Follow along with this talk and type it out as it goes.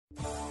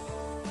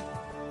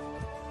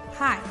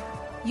Hi,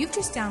 you've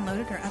just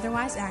downloaded or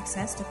otherwise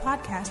accessed a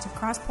podcast of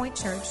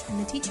Crosspoint Church and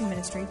the teaching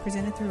ministry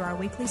presented through our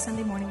weekly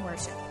Sunday morning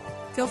worship.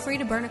 Feel free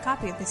to burn a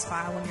copy of this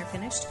file when you're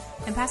finished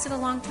and pass it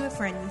along to a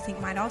friend you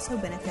think might also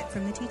benefit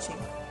from the teaching.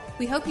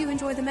 We hope you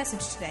enjoy the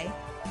message today,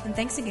 and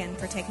thanks again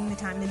for taking the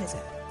time to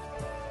visit.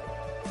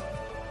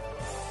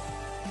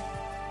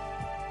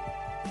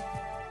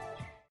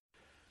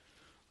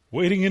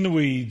 Waiting in the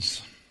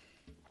weeds.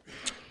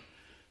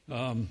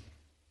 I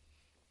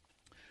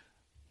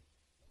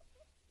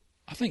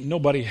think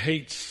nobody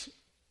hates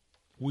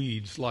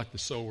weeds like the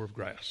sower of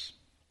grass.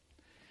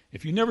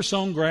 If you've never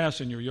sown grass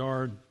in your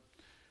yard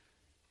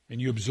and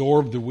you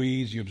absorb the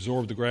weeds, you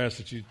absorb the grass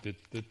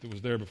that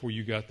was there before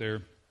you got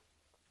there,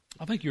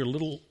 I think you're a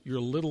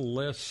little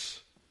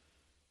less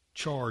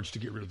charged to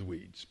get rid of the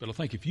weeds. But I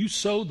think if you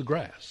sowed the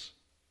grass,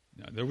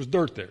 now, there was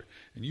dirt there,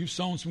 and you've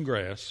sown some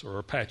grass, or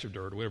a patch of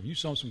dirt, or whatever, you've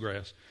sown some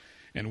grass,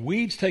 and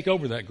weeds take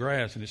over that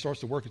grass, and it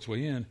starts to work its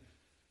way in,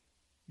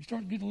 you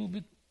start to get a little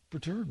bit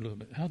perturbed a little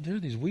bit. How dare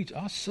these weeds?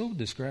 I sowed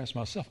this grass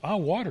myself. I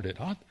watered it.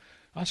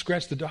 I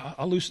scratched the dirt.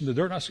 I loosened the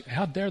dirt.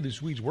 How dare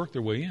these weeds work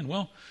their way in?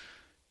 Well,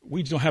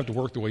 weeds don't have to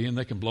work their way in.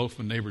 They can blow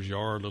from a neighbor's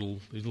yard,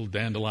 these little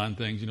dandelion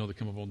things, that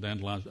come up on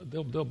dandelions.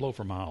 They'll blow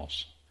for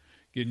miles.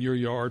 Get in your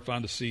yard,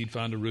 find a seed,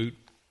 find a root.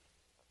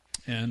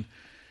 And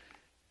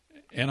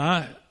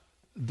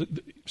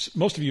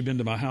most of you have been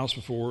to my house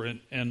before,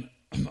 and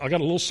I got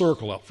a little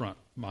circle out front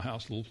of my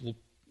house, a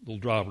little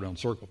drive-around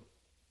circle.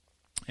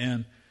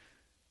 And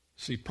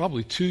see,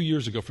 probably 2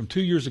 years ago, from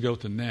 2 years ago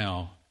to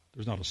now,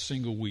 there's not a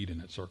single weed in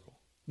that circle.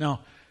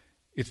 Now,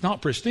 it's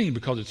not pristine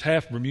because it's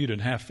half Bermuda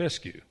and half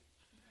fescue.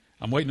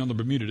 I'm waiting on the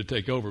Bermuda to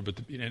take over,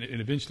 and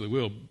eventually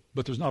will,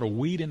 but there's not a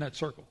weed in that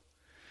circle.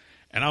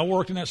 And I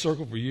worked in that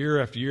circle for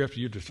year after year after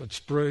year. I'd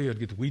spray, I'd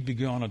get the weed be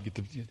gone,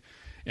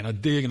 and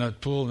I'd dig and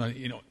I'd pull,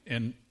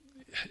 and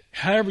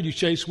however you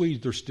chase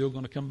weeds, they're still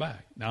going to come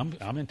back. Now,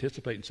 I'm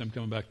anticipating some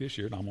coming back this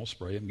year, and I'm going to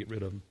spray them and get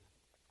rid of them.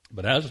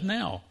 But as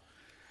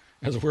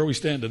of where we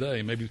stand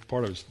today, maybe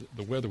part of it's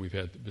the weather we've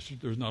had,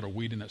 there's not a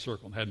weed in that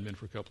circle and hadn't been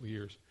for a couple of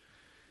years.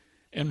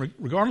 And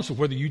regardless of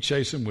whether you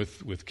chase them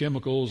with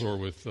chemicals or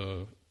with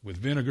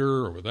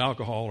vinegar or with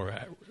alcohol,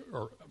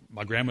 or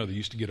my grandmother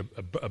used to get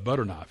a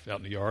butter knife out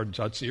in the yard, and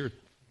so I'd see her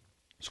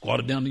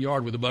squatted down the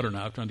yard with a butter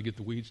knife trying to get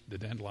the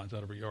dandelions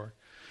out of her yard.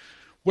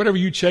 Whatever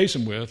you chase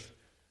them with,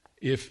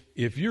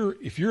 if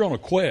you're on a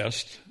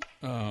quest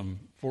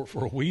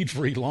for a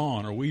weed-free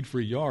lawn or a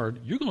weed-free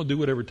yard, you're going to do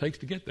whatever it takes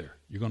to get there.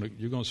 You're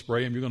going to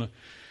spray them.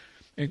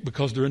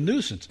 Because they're a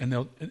nuisance,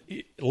 and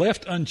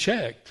left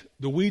unchecked,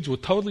 the weeds will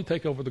totally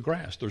take over the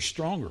grass. They're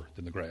stronger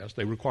than the grass.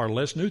 They require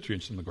less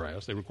nutrients than the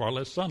grass. They require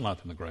less sunlight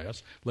than the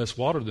grass, less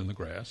water than the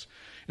grass,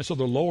 and so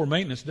they're lower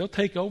maintenance. They'll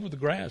take over the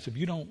grass if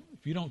you don't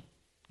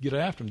get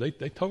after them.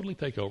 They totally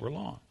take over a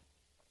lawn.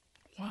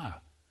 Why?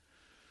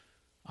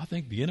 I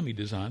think the enemy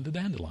designed the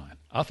dandelion.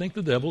 I think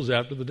the devil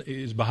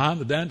is behind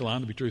the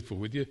dandelion, to be truthful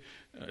with you,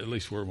 at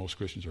least where most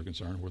Christians are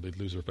concerned, where they'd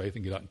lose their faith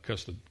and get out and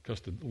cuss the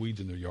weeds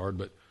in their yard.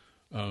 But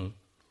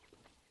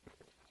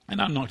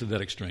and I'm not to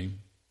that extreme.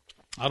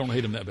 I don't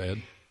hate him that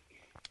bad,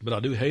 but I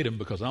do hate him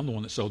because I'm the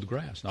one that sowed the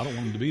grass, and I don't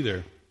want him to be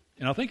there.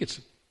 And I think it's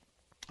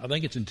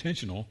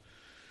intentional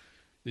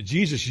that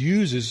Jesus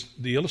uses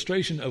the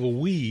illustration of a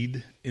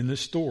weed in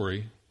this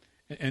story.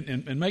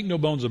 And make no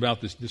bones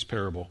about this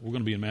parable. We're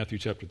going to be in Matthew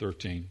chapter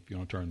 13, if you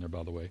want to turn there,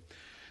 by the way.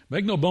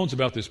 Make no bones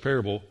about this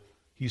parable.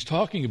 He's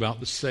talking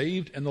about the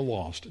saved and the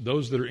lost,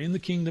 those that are in the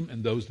kingdom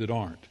and those that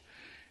aren't.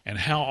 And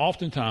how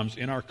oftentimes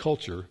in our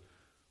culture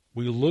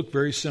we look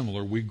very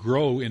similar, we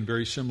grow in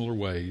very similar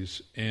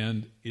ways,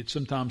 and it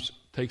sometimes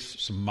takes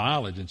some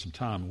mileage and some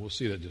time, and we'll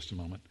see that in just a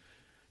moment,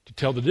 to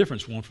tell the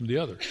difference one from the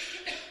other.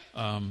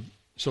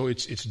 So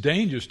it's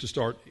dangerous to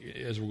start,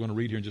 as we're going to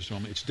read here in just a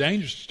moment, it's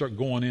dangerous to start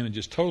going in and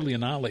just totally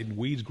annihilating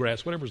weeds,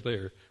 grass, whatever's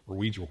there, or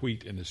weeds or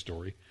wheat in this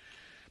story,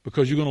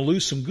 because you're going to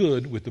lose some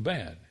good with the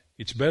bad.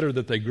 It's better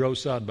that they grow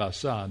side by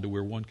side to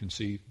where one can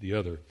see the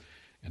other,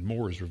 and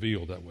more is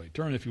revealed that way.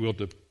 Turn, if you will,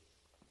 to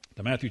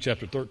Matthew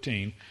chapter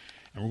 13,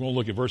 and we're going to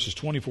look at verses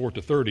 24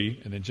 to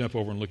 30, and then jump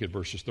over and look at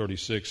verses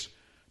 36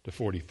 to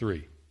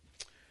 43.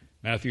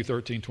 Matthew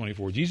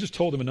 13:24. Jesus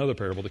told them another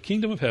parable. The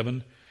kingdom of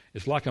heaven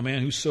is like a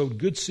man who sowed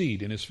good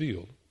seed in his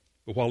field.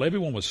 But while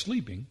everyone was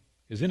sleeping,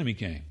 his enemy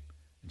came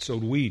and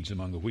sowed weeds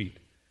among the wheat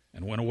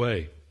and went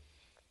away.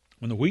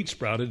 When the wheat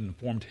sprouted and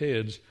formed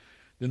heads,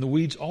 then the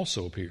weeds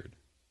also appeared.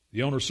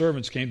 The owner's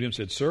servants came to him and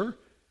said, "Sir,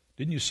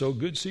 didn't you sow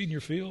good seed in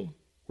your field?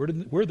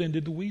 Where then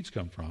did the weeds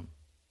come from?"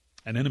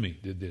 "An enemy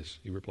did this,"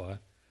 he replied.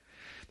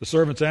 The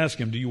servants asked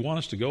him, "Do you want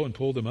us to go and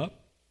pull them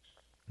up?"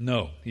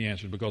 "No," he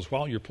answered, "because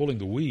while you're pulling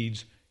the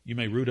weeds, you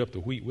may root up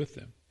the wheat with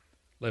them.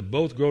 Let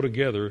both grow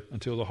together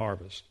until the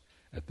harvest.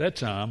 At that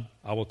time,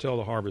 I will tell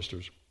the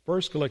harvesters,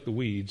 first collect the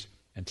weeds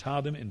and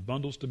tie them in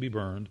bundles to be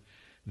burned,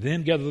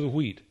 then gather the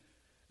wheat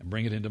and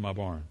bring it into my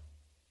barn."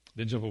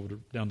 Then jump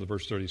down to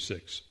verse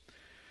 36.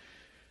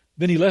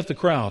 Then he left the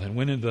crowd and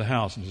went into the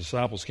house, and his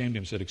disciples came to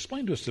him and said,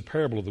 "Explain to us the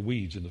parable of the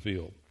weeds in the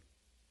field."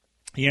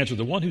 He answered,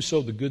 "The one who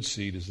sowed the good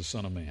seed is the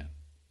Son of Man.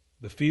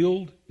 The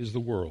field is the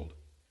world,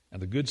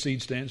 and the good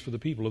seed stands for the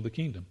people of the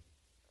kingdom.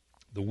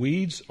 The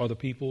weeds are the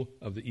people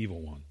of the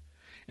evil one,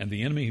 and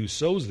the enemy who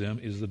sows them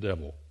is the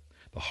devil.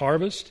 The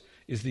harvest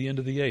is the end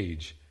of the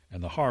age,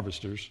 and the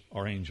harvesters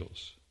are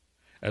angels.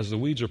 As the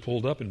weeds are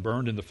pulled up and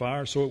burned in the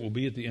fire, so it will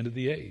be at the end of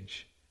the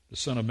age. The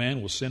Son of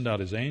Man will send out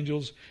his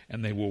angels,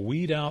 and they will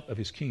weed out of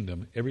his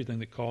kingdom everything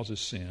that causes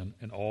sin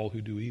and all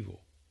who do evil.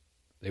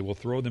 They will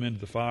throw them into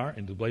the fire,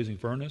 into the blazing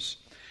furnace,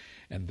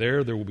 and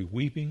there will be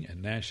weeping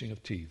and gnashing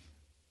of teeth.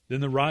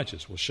 Then the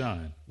righteous will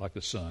shine like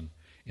the sun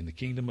in the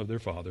kingdom of their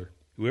Father.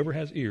 Whoever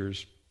has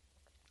ears,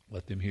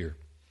 let them hear.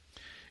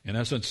 In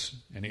essence,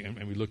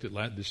 and we looked at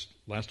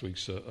last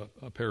week's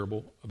a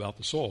parable about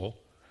the soil,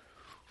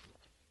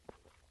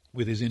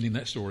 with his ending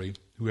that story,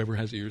 whoever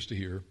has ears to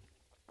hear,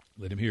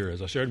 let him hear.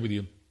 As I shared with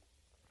you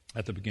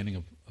at the beginning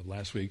of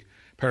last week,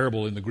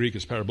 parable in the Greek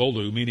is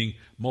parabolou, meaning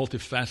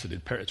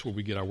multifaceted. It's where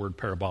we get our word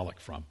parabolic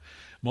from.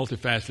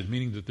 Multifaceted,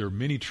 meaning that there are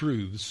many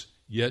truths,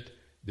 yet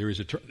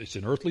it's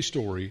an earthly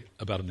story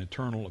about an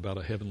eternal, about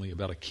a heavenly,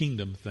 about a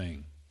kingdom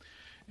thing.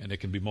 And it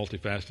can be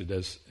multifaceted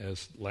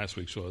as last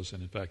week's was,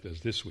 and in fact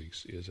as this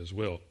week's is as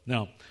well.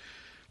 Now,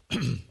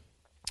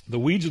 the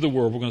weeds of the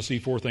world, we're going to see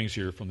four things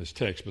here from this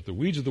text, but the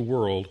weeds of the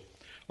world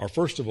are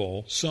first of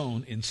all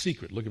sown in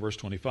secret. Look at verse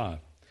 25.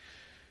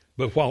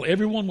 But while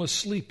everyone was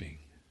sleeping,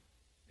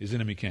 his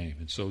enemy came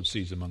and sowed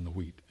seeds among the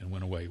wheat and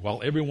went away.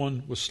 While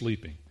everyone was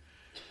sleeping.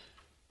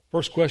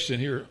 First question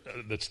here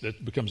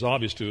that becomes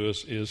obvious to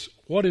us is,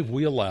 what have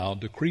we allowed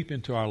to creep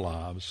into our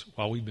lives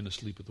while we've been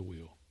asleep at the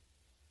wheel?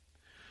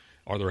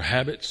 Are there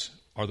habits?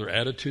 Are there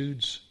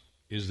attitudes?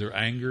 Is there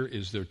anger?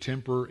 Is there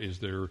temper? Is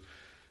there...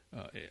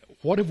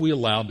 what have we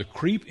allowed to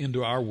creep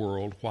into our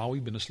world while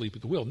we've been asleep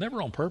at the wheel?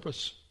 Never on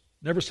purpose.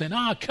 Never saying,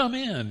 come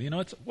in.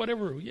 It's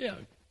whatever. Yeah,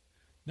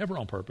 never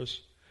on purpose.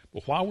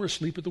 But while we're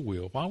asleep at the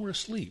wheel, while we're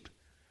asleep,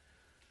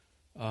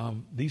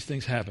 these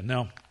things happen.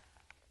 Now,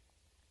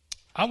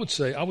 I would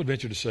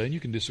venture to say, and you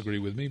can disagree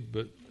with me,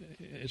 but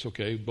it's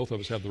okay. Both of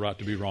us have the right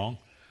to be wrong.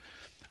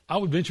 I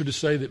would venture to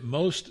say that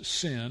most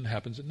sin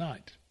happens at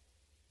night.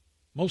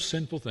 Most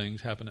sinful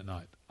things happen at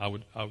night.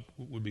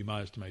 Would be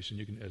my estimation.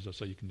 You can, as I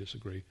say, you can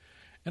disagree,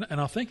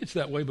 and I think it's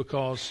that way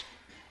because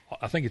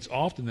I think it's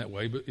often that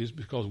way, but is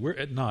because we're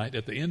at night.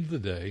 At the end of the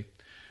day,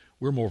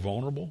 we're more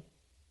vulnerable,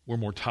 we're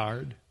more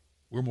tired,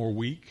 we're more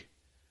weak,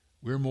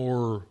 we're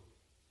more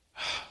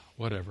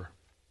whatever,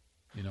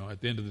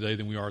 at the end of the day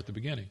than we are at the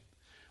beginning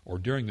or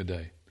during the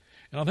day.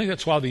 And I think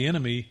that's why the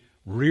enemy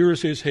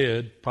rears his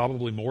head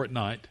probably more at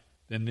night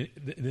than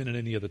at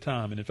any other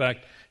time. And in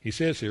fact, he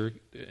says here,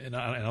 and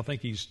I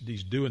think he's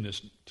doing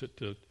this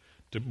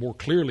to more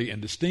clearly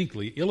and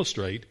distinctly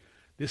illustrate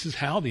this is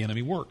how the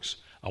enemy works.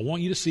 I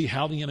want you to see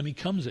how the enemy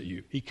comes at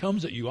you. He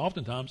comes at you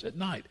oftentimes at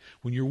night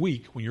when you're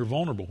weak, when you're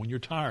vulnerable, when you're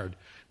tired,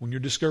 when you're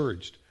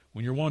discouraged,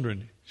 when you're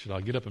wondering, should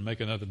I get up and make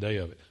another day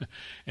of it?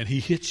 And he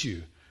hits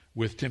you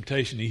with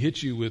temptation. He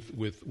hits you with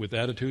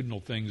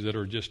attitudinal things that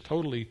are just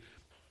totally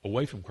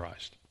away from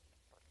Christ.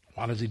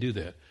 Why does he do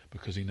that?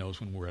 Because he knows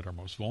when we're at our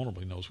most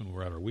vulnerable. He knows when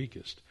we're at our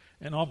weakest.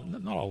 And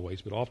not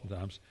always, but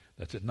oftentimes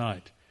that's at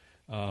night.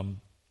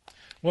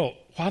 Well,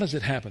 why does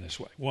it happen this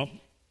way? Well,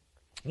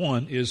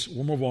 one is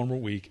we're more vulnerable,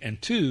 weak. And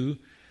two,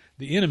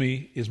 the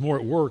enemy is more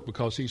at work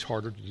because he's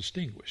harder to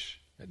distinguish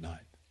at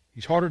night.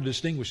 He's harder to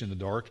distinguish in the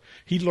dark.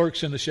 He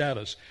lurks in the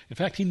shadows. In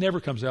fact, he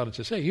never comes out and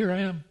says, hey, here I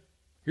am.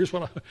 Here's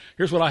what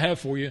I have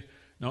for you.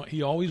 No,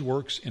 he always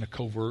works in a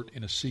covert,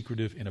 in a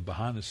secretive, in a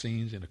behind the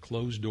scenes, in a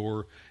closed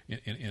door,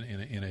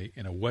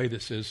 in a way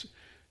that says,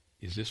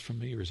 is this from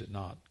me or is it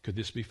not? Could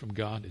this be from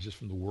God? Is this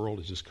from the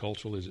world? Is this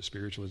cultural? Is it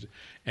spiritual?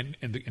 And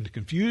the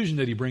confusion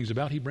that he brings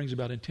about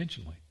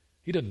intentionally.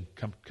 He doesn't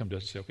come to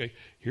us and say, okay,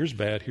 here's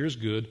bad, here's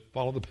good,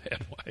 follow the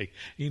bad way.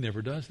 He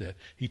never does that.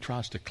 He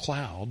tries to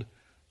cloud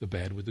the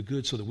bad with the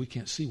good so that we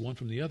can't see one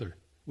from the other.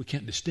 We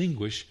can't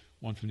distinguish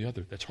one from the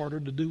other. That's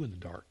harder to do in the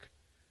dark.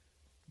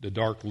 The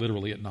dark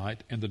literally at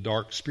night, and the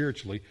dark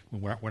spiritually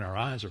when our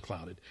eyes are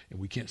clouded and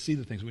we can't see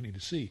the things we need to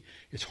see.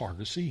 It's harder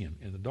to see him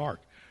in the dark,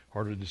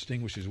 harder to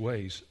distinguish his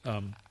ways.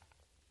 And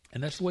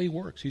that's the way he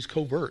works. He's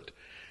covert.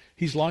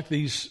 He's like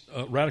these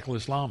radical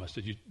Islamists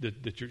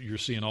that you're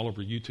seeing all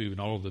over YouTube and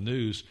all over the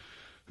news,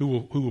 who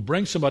will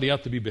bring somebody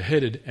out to be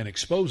beheaded and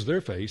expose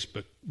their face,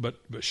 but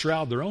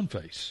shroud their own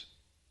face.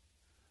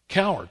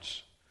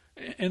 Cowards.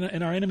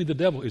 And our enemy, the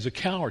devil, is a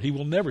coward. He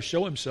will never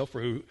show himself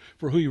for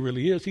who he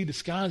really is. He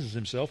disguises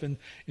himself in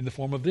the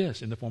form of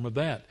this, in the form of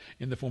that,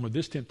 in the form of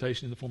this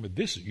temptation, in the form of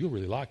this. You'll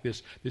really like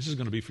this. This is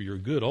going to be for your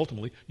good.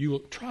 Ultimately, you will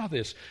try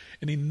this.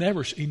 And he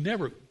never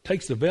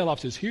takes the veil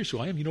off and says, here's who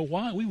I am. You know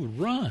why? We would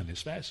run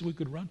as fast as we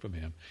could run from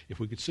him if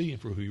we could see him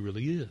for who he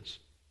really is.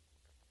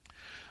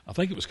 I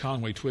think it was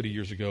Conway Twitty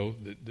years ago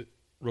that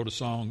wrote a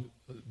song,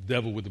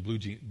 Devil with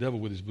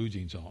his blue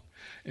jeans on.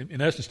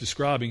 In essence,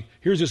 describing,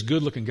 here's this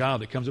good-looking guy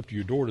that comes up to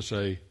your door to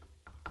say,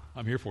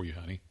 I'm here for you,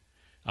 honey.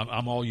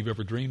 I'm all you've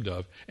ever dreamed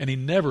of. And he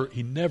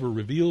never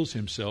reveals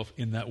himself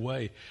in that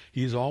way.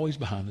 He is always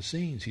behind the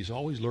scenes. He's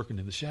always lurking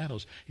in the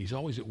shadows. He's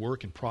always at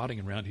work and prodding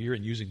around here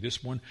and using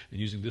this one and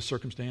using this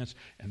circumstance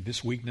and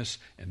this weakness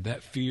and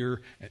that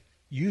fear, and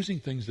using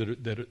things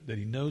that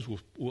he knows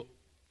will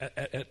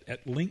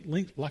at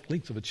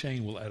lengths of a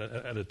chain will at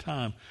a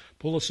time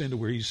pull us into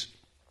where he's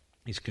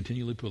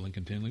continually pulling,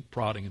 continually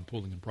prodding and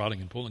pulling and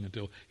prodding and pulling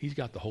until he's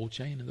got the whole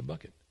chain in the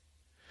bucket.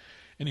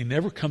 And he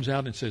never comes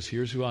out and says,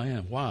 here's who I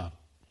am. Why?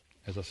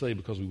 As I say,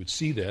 because we would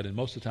see that and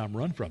most of the time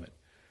run from it.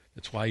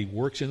 That's why he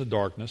works in the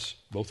darkness,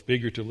 both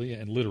figuratively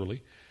and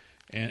literally,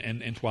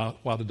 and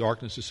why the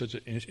darkness is such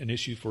an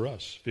issue for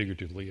us,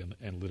 figuratively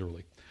and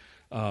literally.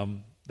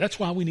 That's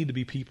why we need to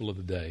be people of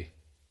the day.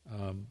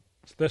 1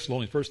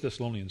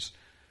 Thessalonians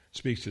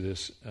speaks to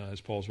this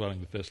as Paul's writing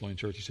to the Thessalonian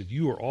church. He said,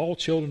 you are all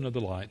children of the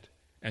light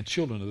and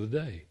children of the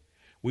day.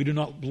 We do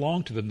not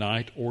belong to the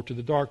night or to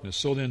the darkness.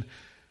 So then,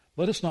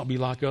 let us not be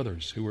like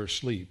others who are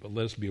asleep, but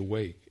let us be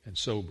awake and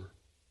sober.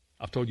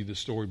 I've told you this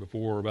story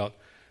before about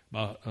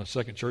my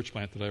second church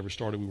plant that I ever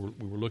started.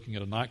 We were looking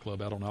at a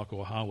nightclub out on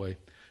Alcoa Highway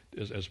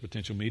as a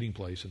potential meeting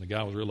place, and the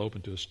guy was real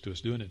open to us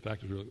doing it. In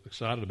fact, he was really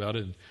excited about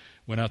it, and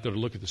went out there to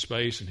look at the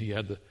space, and he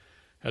had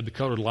the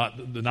colored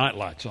light, the night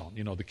lights on,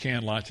 the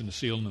can lights in the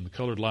ceiling and the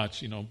colored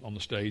lights, on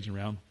the stage and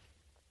around.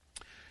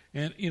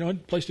 And, the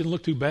place didn't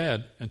look too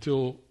bad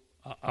until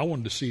I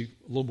wanted to see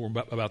a little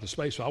more about the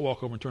space. So I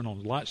walk over and turn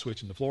on the light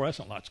switch, and the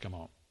fluorescent lights come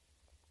on.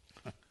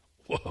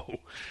 Whoa.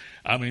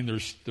 I mean,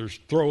 there's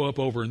throw up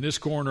over in this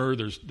corner.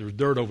 There's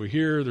dirt over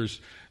here. There's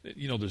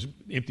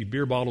empty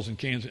beer bottles and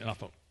cans. And I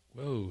thought,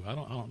 whoa, I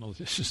don't know if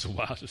this is the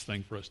wisest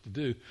thing for us to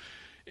do.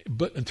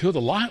 But until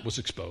the light was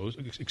exposed,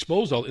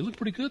 it looked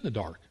pretty good in the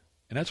dark.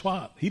 And that's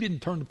why he didn't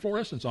turn the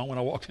fluorescents on when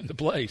I walked into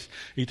place.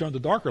 He turned the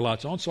darker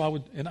lights on,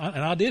 so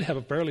I did have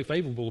a fairly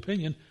favorable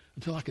opinion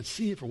until I could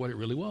see it for what it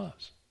really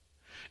was.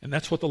 And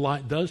that's what the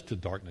light does to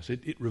darkness.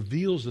 It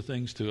reveals the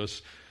things to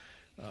us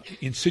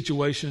in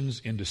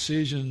situations, in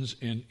decisions,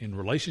 in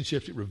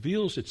relationships. It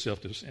reveals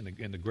itself to us, and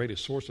the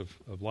greatest source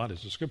of light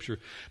is the Scripture,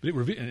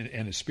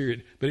 and His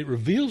Spirit. But it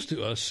reveals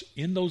to us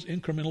in those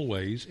incremental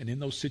ways and in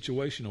those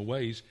situational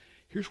ways,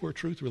 here's where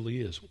truth really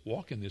is.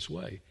 Walk in this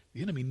way.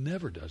 The enemy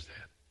never does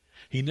that.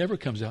 He never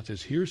comes out and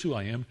says, here's who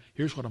I am,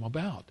 here's what I'm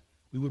about.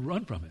 We would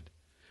run from it.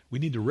 We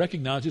need to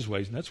recognize his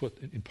ways, and that's what,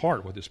 in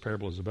part, what this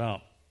parable is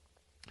about.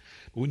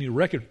 But we need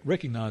to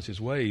recognize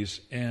his ways,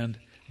 and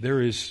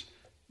there is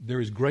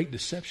great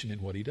deception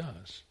in what he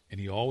does. And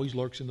he always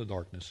lurks in the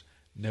darkness,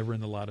 never in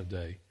the light of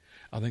day.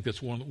 I think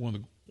that's one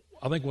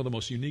of the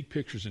most unique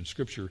pictures in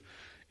Scripture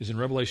is in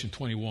Revelation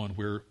 21,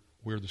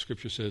 where the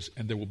Scripture says,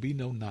 and there will be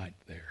no night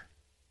there.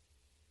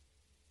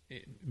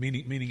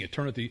 Meaning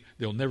eternity,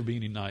 there will never be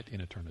any night in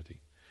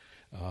eternity.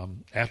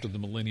 After the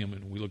millennium,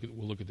 and we'll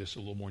look at this a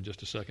little more in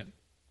just a second.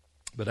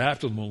 But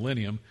after the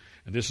millennium,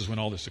 and this is when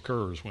all this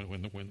occurs,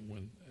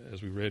 when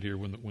as we read here,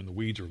 when the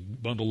weeds are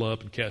bundled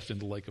up and cast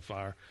into the lake of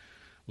fire.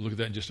 We'll look at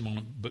that in just a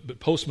moment. But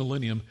post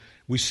millennium,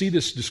 we see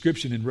this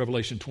description in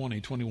Revelation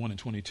 20, 21, and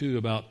 22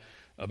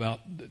 about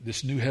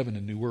this new heaven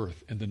and new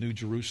earth and the new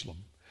Jerusalem.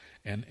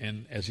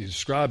 And as he's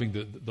describing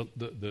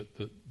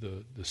the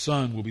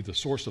sun will be the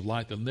source of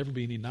light, there'll never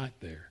be any night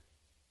there.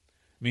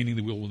 Meaning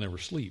that we will never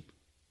sleep,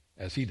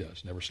 as he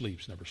does, never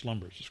sleeps, never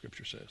slumbers, the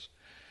Scripture says.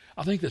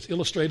 I think that's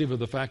illustrative of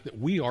the fact that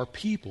we are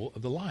people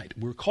of the light.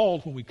 We're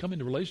called, when we come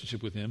into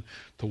relationship with him,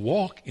 to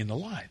walk in the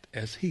light,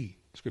 as he,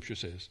 Scripture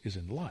says, is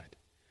in the light.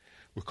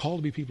 We're called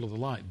to be people of the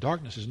light.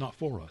 Darkness is not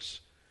for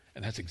us.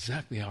 And that's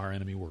exactly how our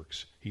enemy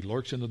works. He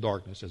lurks in the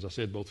darkness, as I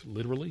said, both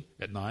literally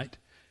at night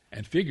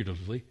and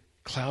figuratively,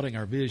 clouding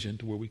our vision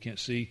to where we can't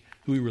see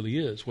who he really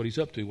is, what he's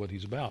up to, what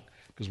he's about,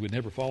 because we'd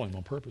never follow him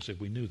on purpose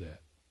if we knew that.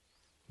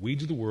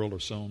 Weeds of the world are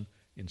sown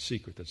in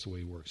secret. That's the way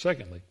he works.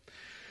 Secondly,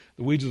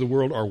 the weeds of the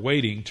world are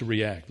waiting to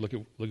react. Look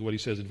at what he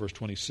says in verse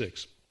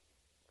 26. It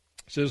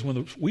says, when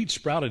the wheat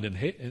sprouted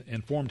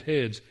and formed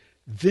heads,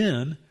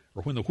 then,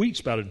 or when the wheat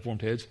sprouted and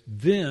formed heads,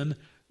 then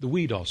the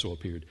weed also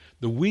appeared.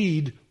 The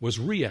weed was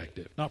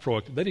reactive, not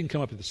proactive. They didn't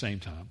come up at the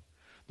same time.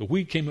 The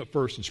wheat came up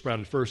first and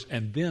sprouted first,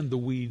 and then the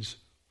weeds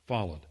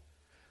followed.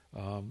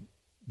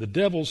 The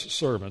devil's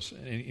servants,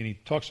 and he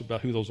talks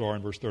about who those are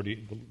in verse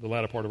 30, the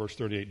latter part of verse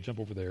 38, jump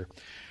over there.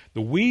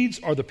 The weeds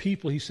are the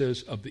people, he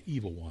says, of the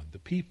evil one, the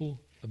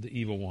people of the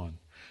evil one.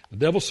 The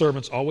devil's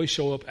servants always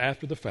show up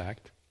after the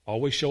fact,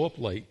 always show up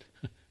late,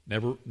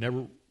 never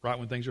right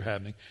when things are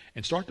happening,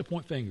 and start to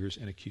point fingers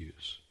and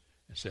accuse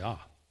and say,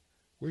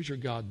 where's your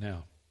God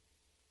now?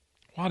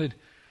 Why did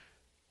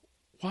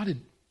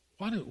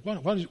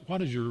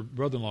your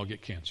brother-in-law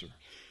get cancer?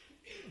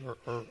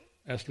 Or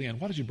ask Leanne,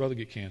 why did your brother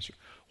get cancer?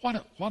 Why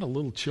do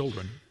little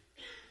children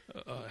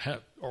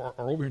are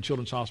over in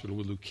Children's Hospital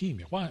with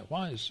leukemia?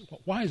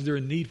 Why is there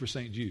a need for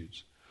St.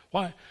 Jude's?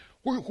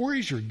 Where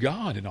is your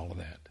God in all of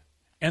that?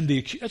 And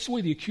that's the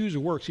way the accuser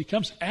works. He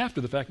comes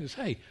after the fact and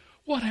says, hey,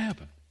 what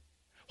happened?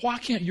 Why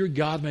can't your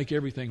God make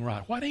everything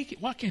right? Why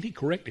can't he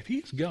correct? If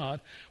he's God,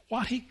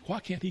 why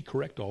can't he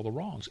correct all the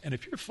wrongs? And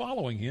if you're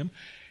following him,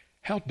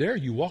 how dare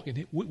you walk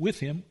with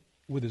him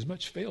with as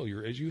much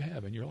failure as you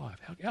have in your life?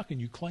 How can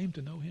you claim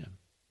to know him?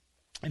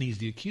 And he's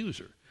the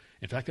accuser.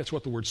 In fact, that's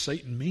what the word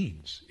Satan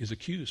means, is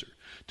accuser.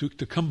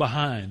 To come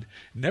behind,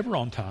 never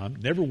on time,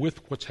 never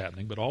with what's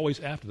happening, but always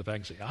after the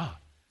fact and say,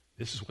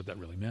 this is what that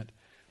really meant.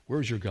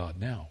 Where's your God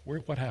now?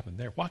 What happened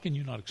there? Why can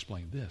you not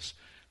explain this?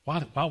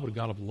 Why would a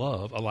God of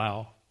love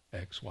allow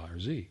X, Y, or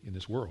Z in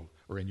this world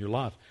or in your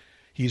life?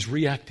 He's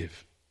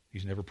reactive.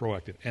 He's never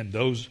proactive. And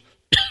those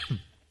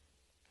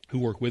who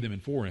work with him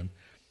and for him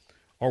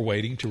are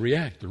waiting to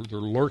react. They're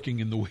lurking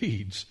in the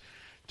weeds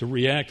to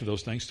react to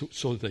those things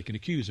so that they can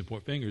accuse and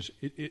point fingers.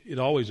 It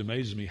always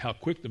amazes me how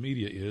quick the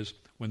media is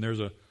when there's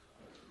a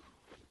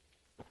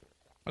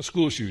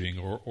school shooting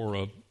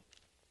or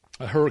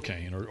a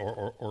hurricane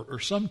or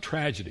some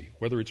tragedy,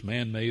 whether it's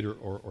man-made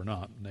or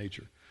not,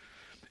 nature.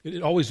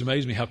 It always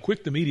amazes me how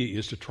quick the media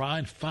is to try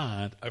and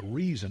find a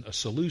reason, a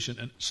solution,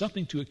 and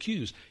something to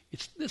accuse.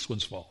 It's this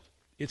one's fault.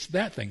 It's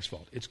that thing's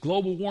fault. It's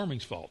global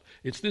warming's fault.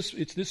 It's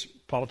this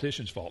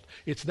politician's fault.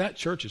 It's that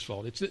church's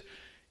fault.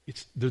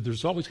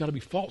 There's always got to be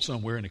fault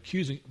somewhere in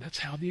accusing. That's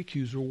how the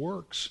accuser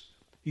works.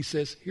 He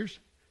says,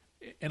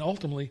 and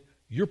ultimately,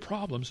 your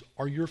problems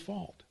are your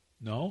fault.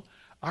 No,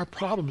 our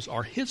problems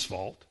are his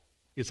fault.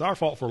 It's our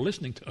fault for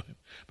listening to him.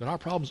 But our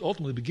problems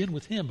ultimately begin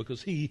with him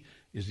because he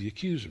is the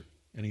accuser.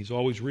 And he's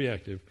always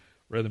reactive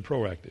rather than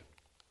proactive.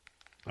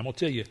 I'm going to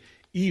tell you,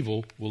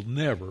 evil will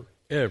never,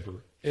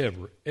 ever,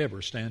 ever,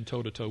 ever stand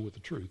toe-to-toe with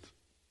the truth.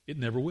 It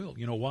never will.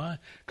 You know why?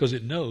 Because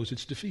it knows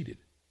it's defeated.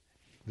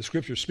 The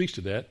Scripture speaks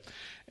to that,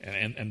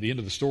 and the end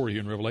of the story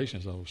here in Revelation,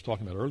 as I was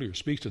talking about earlier,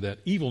 speaks to that.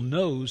 Evil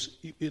knows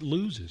it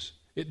loses.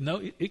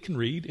 It can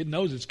read. It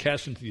knows it's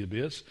cast into the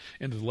abyss,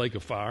 into the lake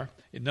of fire.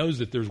 It knows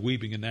that there's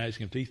weeping and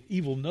gnashing of teeth.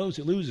 Evil knows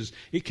it loses.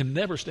 It can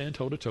never stand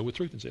toe-to-toe with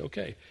truth and say,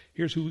 okay,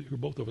 here's who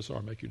both of us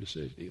are, make your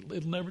decision.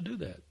 It'll never do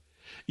that.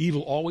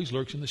 Evil always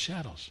lurks in the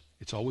shadows.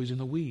 It's always in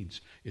the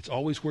weeds. It's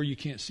always where you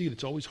can't see it.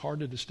 It's always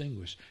hard to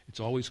distinguish. It's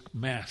always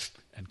masked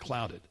and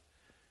clouded.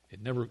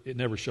 It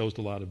never shows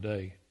the light of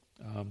day.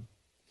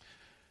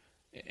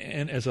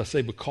 And as I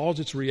say,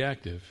 because it's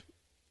reactive,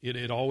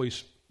 it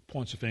always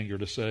points a finger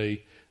to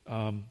say,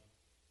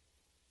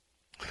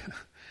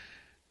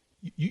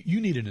 you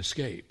need an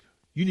escape.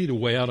 You need a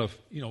way out of,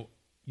 you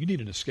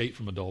need an escape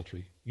from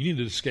adultery. You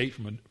need an escape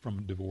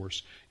from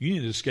divorce. You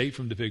need an escape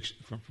from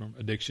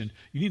addiction.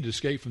 You need to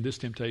escape from this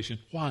temptation.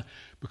 Why?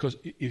 Because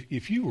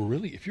if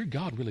your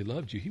God really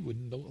loved you, he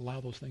wouldn't allow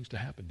those things to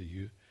happen to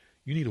you.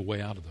 You need a way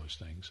out of those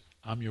things.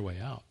 I'm your way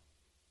out.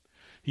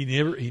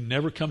 He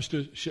never comes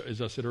to, as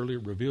I said earlier,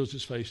 reveals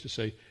his face to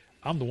say,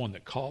 I'm the one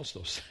that caused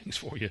those things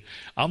for you.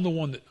 I'm the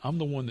one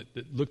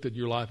that looked at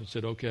your life and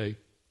said, okay,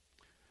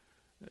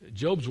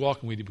 Job's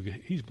walking with you because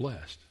he's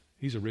blessed.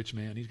 He's a rich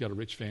man. He's got a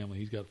rich family.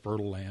 He's got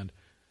fertile land.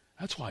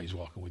 That's why he's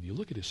walking with you.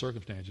 Look at his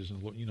circumstances,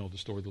 and you know the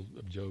story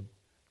of Job.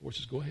 The Lord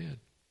says, go ahead.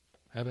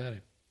 Have at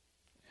him.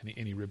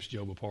 And he rips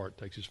Job apart,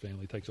 takes his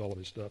family, takes all of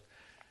his stuff,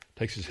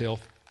 takes his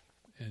health,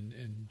 and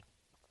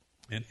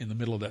in the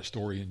middle of that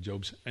story,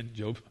 Job,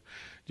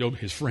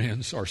 his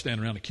friends are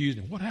standing around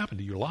accusing him. What happened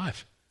to your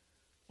life?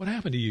 What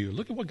happened to you?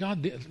 Look at what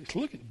God did.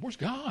 Where's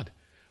God?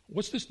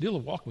 What's this deal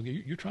of walking with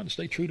you? You're trying to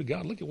stay true to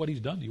God. Look at what he's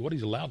done to you, what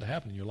he's allowed to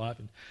happen in your life.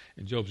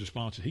 And Job's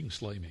response is, he can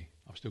slay me.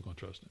 I'm still going to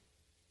trust him.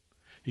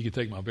 He can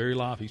take my very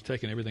life. He's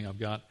taken everything I've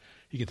got.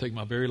 He can take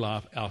my very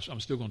life. I'm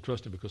still going to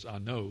trust him because I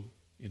know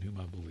in whom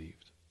I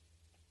believed.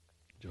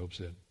 Job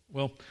said.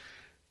 Well,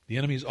 the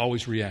enemy is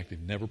always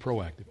reactive, never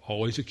proactive,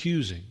 always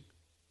accusing,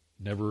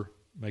 never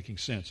making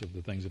sense of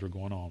the things that are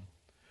going on.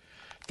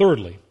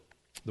 Thirdly,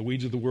 the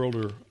weeds of the world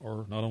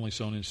are not only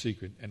sown in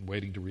secret and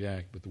waiting to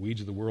react, but the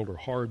weeds of the world are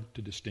hard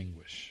to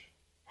distinguish.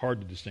 Hard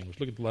to distinguish.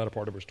 Look at the latter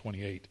part of verse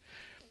 28.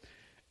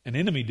 An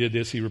enemy did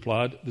this, he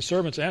replied. The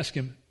servants asked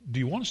him, do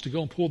you want us to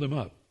go and pull them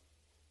up?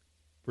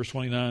 Verse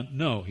 29,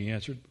 no, he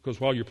answered,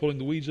 because while you're pulling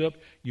the weeds up,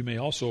 you may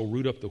also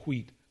root up the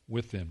wheat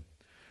with them.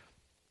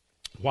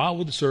 Why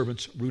would the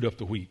servants root up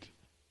the wheat?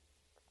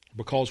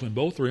 Because when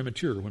both are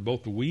immature, when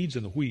both the weeds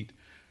and the wheat,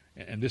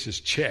 and this is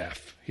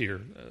chaff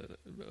here,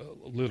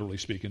 literally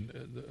speaking,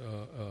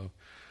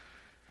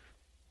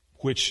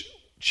 which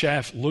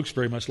chaff looks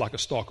very much like a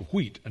stalk of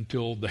wheat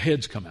until the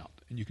heads come out.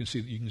 And you can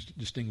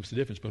distinguish the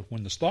difference. But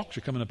when the stalks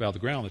are coming up out of the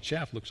ground, the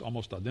chaff looks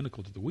almost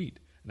identical to the wheat.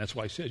 And that's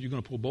why he says you're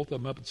going to pull both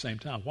of them up at the same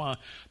time. Why?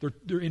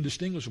 They're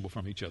indistinguishable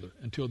from each other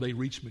until they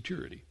reach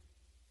maturity.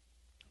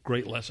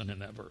 Great lesson in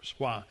that verse.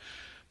 Why?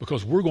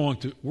 Because we're going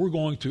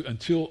to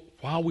until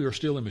while we are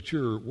still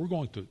immature, we're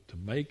going to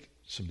make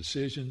some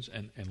decisions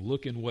and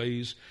look in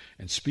ways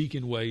and speak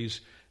in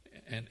ways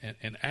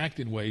and act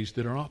in ways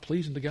that are not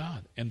pleasing to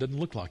God and doesn't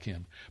look like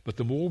him. But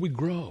the more we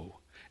grow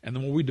and the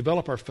more we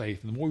develop our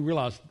faith and the more we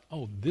realize,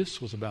 oh,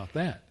 this was about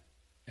that.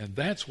 And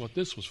that's what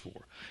this was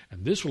for.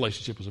 And this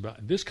relationship was about.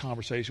 And this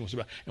conversation was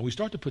about. And we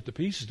start to put the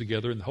pieces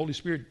together and the Holy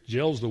Spirit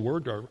gels the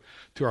word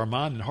to our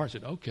mind and heart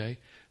and said, okay,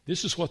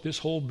 this is what this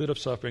whole bit of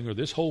suffering or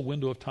this whole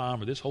window of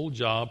time or this whole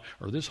job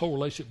or this whole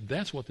relationship,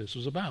 that's what this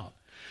was about.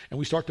 And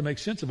we start to make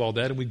sense of all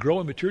that, and we grow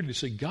in maturity to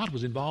say God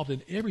was involved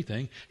in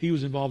everything. He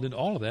was involved in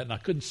all of that, and I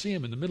couldn't see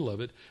him in the middle of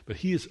it, but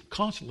he is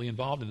constantly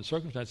involved in the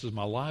circumstances of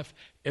my life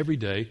every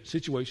day,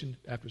 situation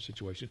after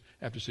situation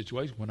after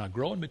situation. When I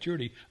grow in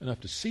maturity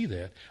enough to see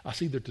that, I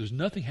see that there's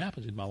nothing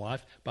happens in my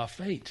life by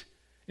fate.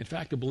 In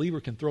fact, a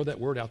believer can throw that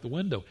word out the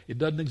window. It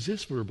doesn't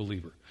exist for a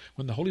believer.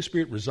 When the Holy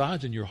Spirit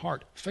resides in your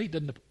heart, fate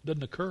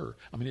doesn't occur.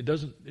 I mean, it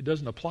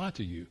doesn't apply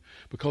to you,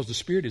 because the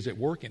Spirit is at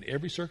work in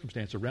every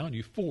circumstance around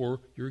you for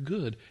your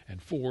good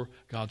and for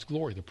God's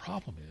glory. The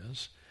problem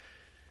is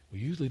we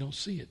usually don't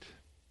see it.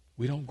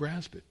 We don't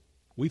grasp it.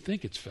 We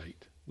think it's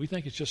fate. We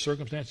think it's just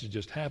circumstances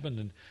just happened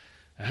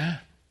and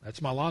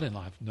that's my lot in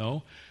life.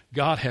 No,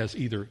 God has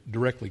either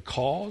directly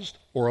caused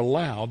or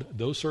allowed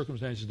those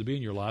circumstances to be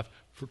in your life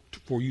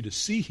for you to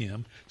see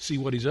him, see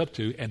what he's up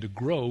to, and to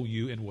grow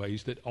you in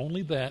ways that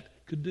only that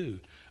could do.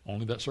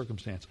 Only that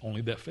circumstance,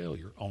 only that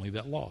failure, only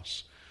that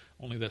loss,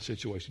 only that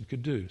situation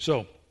could do.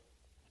 So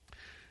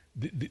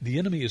the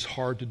enemy is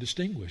hard to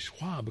distinguish.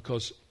 Why?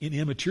 Because in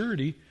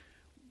immaturity,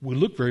 we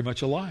look very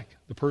much alike.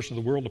 The person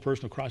of the world and the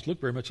person of Christ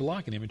look very much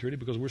alike in immaturity,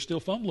 because we're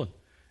still fumbling.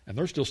 And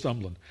they're still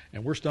stumbling.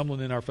 And we're stumbling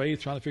in our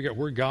faith, trying to figure out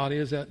where God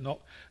is at and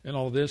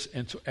all of this.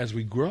 And so as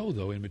we grow,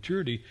 though, in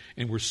maturity,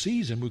 and we're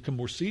seasoned, we become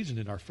more seasoned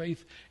in our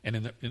faith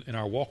and in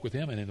our walk with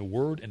him and in the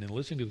Word and in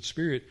listening to the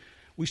Spirit,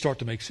 we start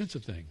to make sense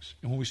of things.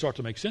 And when we start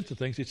to make sense of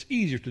things, it's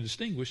easier to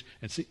distinguish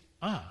and see,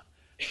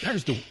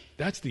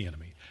 that's the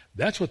enemy.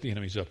 That's what the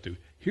enemy's up to.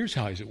 Here's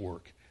how he's at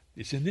work.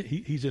 He's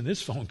in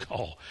this phone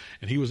call,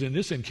 and he was in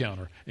this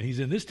encounter, and he's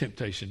in this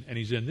temptation, and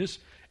he's in this.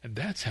 And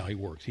that's how he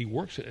works. He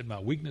works at my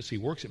weakness. He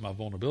works at my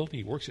vulnerability.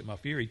 He works at my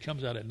fear. He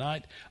comes out at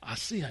night. I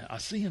see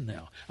him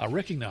now. I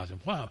recognize him.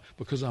 Why?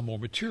 Because I'm more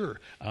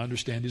mature. I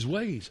understand his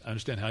ways. I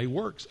understand how he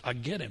works. I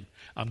get him.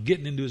 I'm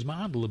getting into his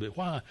mind a little bit.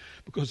 Why?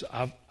 Because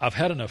I've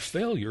had enough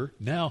failure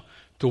now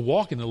to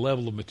walk in the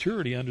level of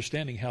maturity,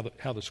 understanding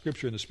how the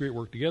Scripture and the Spirit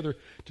work together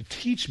to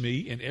teach me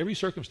in every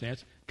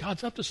circumstance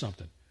God's up to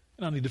something.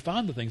 And I need to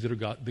find the things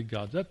that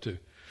God's up to.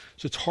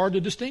 So it's hard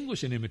to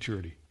distinguish in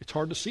immaturity. It's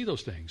hard to see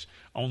those things.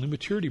 Only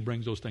maturity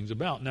brings those things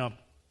about. Now,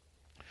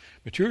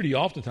 maturity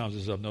oftentimes,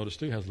 as I've noticed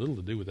too, has little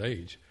to do with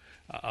age.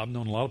 I've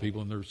known a lot of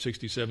people in their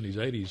 60s, 70s,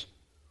 80s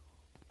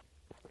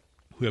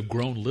who have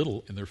grown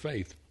little in their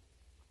faith.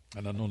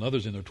 And I've known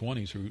others in their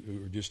 20s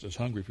who are just as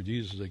hungry for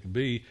Jesus as they can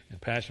be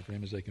and passionate for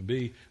him as they can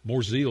be,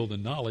 more zeal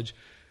than knowledge,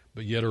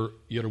 but yet are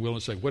willing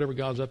to say, whatever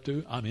God's up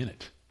to, I'm in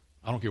it.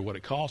 I don't care what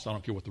it costs. I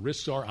don't care what the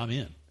risks are. I'm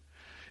in.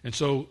 And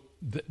so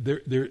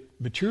their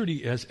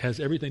maturity has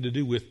everything to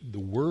do with the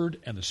Word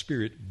and the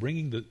Spirit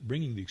bringing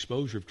the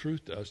exposure of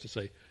truth to us to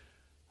say,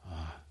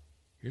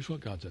 here's what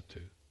God's up to.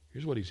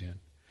 Here's what he's in.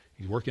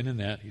 He's working in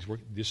that.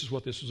 This is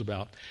what this is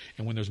about.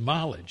 And when there's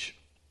mileage,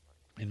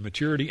 and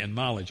maturity and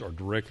mileage are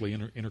directly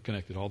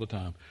interconnected all the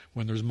time.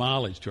 When there's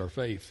mileage to our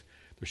faith,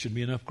 there should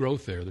be enough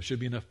growth there. There should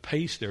be enough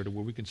pace there to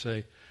where we can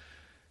say,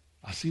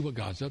 I see what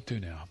God's up to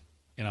now.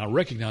 And I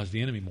recognize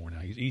the enemy more now.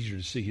 He's easier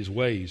to see. His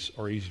ways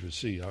are easier to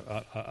see.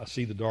 I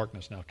see the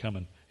darkness now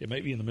coming. It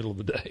may be in the middle of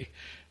the day,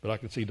 but I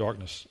can see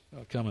darkness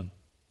coming.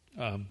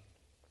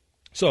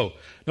 So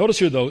notice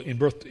here, though, in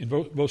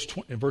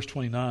verse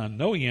 29,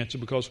 no, he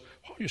answered, because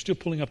while you're still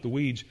pulling up the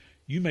weeds,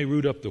 you may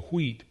root up the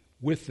wheat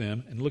with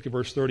them. And look at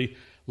verse 30.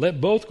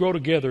 Let both grow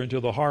together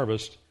until the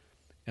harvest,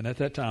 and at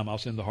that time I'll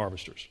send the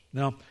harvesters.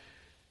 Now,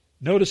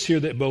 notice here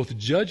that both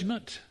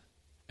judgment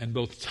and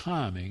both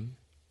timing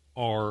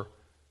are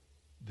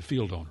the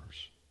field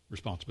owner's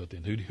responsibility.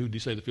 And who did he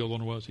say the field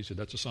owner was? He said,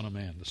 that's the Son of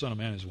Man. The Son of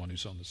Man is the one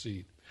who's sown the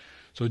seed.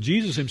 So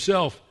Jesus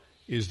himself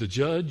is the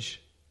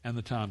judge and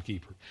the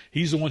timekeeper.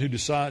 He's the one who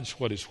decides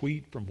what is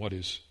wheat from what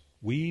is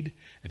weed,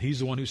 and he's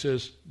the one who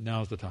says,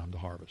 now's the time to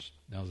harvest.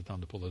 Now's the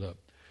time to pull it up.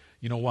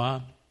 You know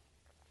why?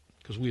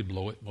 Because we'd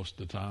blow it most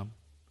of the time.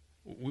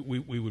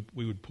 We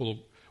would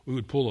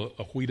pull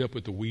a wheat up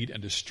with the weed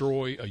and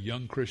destroy a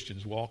young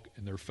Christian's walk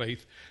in their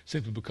faith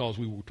simply because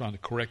we were trying to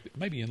correct it,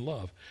 maybe in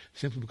love,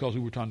 simply because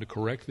we were trying to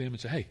correct them and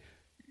say, hey,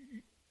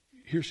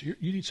 here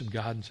you need some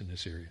guidance in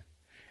this area.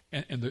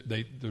 And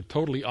they're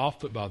totally off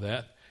put by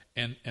that.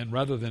 And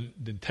rather than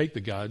take the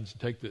guidance,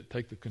 take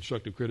the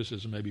constructive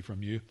criticism maybe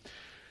from you,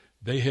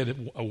 they had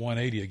a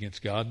 180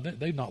 against God.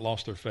 They've not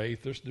lost their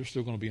faith. They're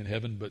still going to be in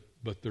heaven,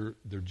 but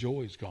their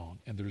joy is gone,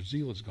 and their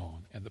zeal is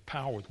gone, and the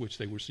power with which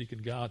they were seeking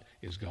God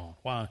is gone.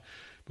 Why?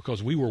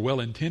 Because we were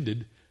well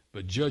intended,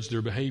 but judged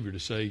their behavior to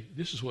say,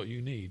 this is what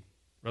you need,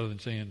 rather than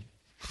saying,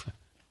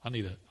 I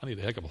need a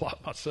heck of a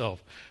lot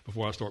myself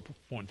before I start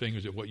pointing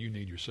fingers at what you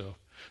need yourself.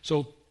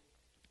 So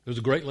there's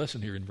a great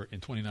lesson here in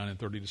 29 and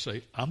 30 to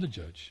say, I'm the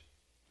judge.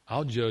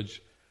 I'll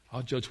judge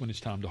when it's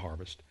time to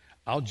harvest.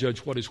 I'll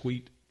judge what is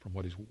wheat from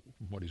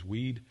what is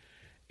weed,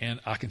 and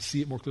I can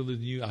see it more clearly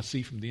than you. I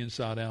see from the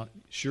inside out.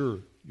 Sure,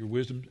 your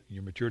wisdom and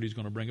your maturity is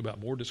going to bring about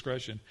more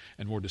discretion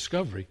and more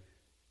discovery,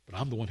 but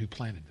I'm the one who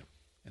planted them,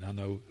 and I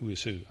know who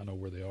is who. I know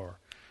where they are.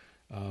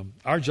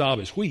 Our job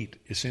as wheat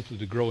is simply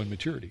to grow in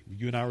maturity.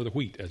 You and I are the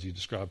wheat, as he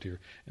described here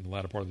in the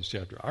latter part of this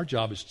chapter. Our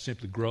job is to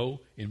simply grow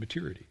in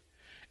maturity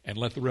and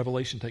let the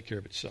revelation take care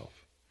of itself.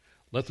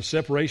 Let the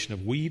separation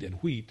of weed and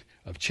wheat,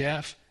 of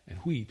chaff and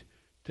wheat,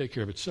 take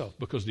care of itself.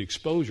 Because the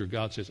exposure,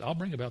 God says, I'll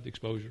bring about the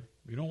exposure.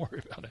 You don't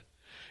worry about it.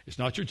 It's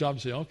not your job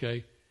to say,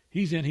 okay,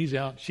 he's in, he's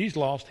out, she's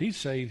lost, he's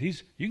saved,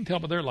 you can tell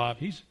by their life,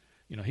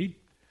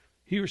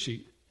 he or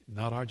she,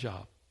 not our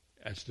job.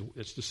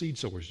 It's the seed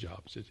sower's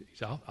job.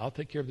 I'll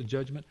take care of the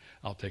judgment,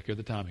 I'll take care of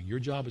the timing. Your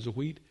job as a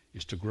wheat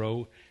is to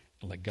grow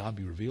and let God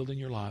be revealed in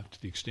your life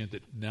to the extent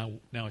that now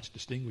it's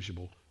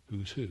distinguishable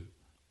who's who,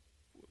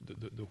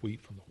 the wheat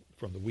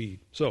from the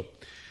weed. So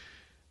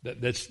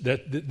this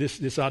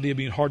idea of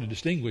being hard to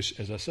distinguish,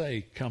 as I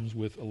say, comes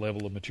with a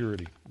level of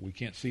maturity. We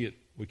can't see it.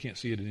 We can't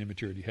see it in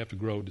immaturity. You have to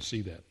grow to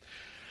see that.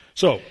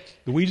 So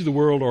the weeds of the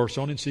world are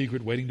sown in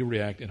secret, waiting to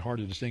react, and hard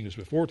to distinguish.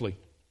 But fourthly,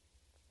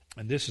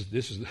 and this is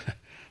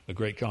the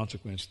great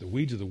consequence, the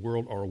weeds of the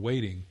world are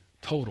awaiting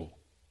total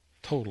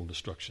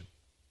destruction.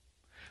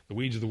 The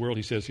weeds of the world,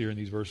 he says here in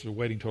these verses, are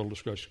awaiting total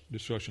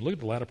destruction. Look at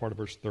the latter part of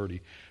verse 30.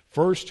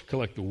 First,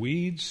 collect the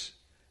weeds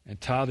and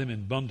tie them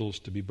in bundles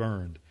to be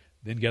burned.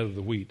 Then gather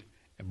the wheat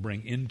and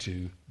bring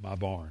into my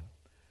barn.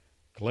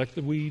 Collect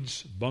the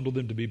weeds, bundle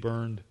them to be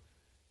burned,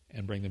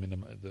 and bring them into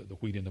the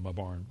wheat into my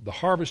barn. The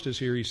harvest is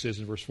here, he says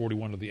in verse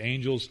 41, of the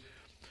angels.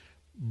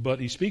 But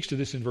he speaks to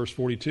this in verse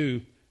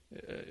 42.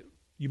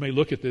 You may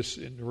look at this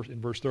in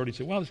verse 30 and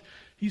say, well,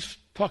 he's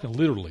talking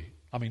literally,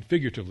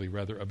 figuratively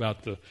rather,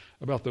 about the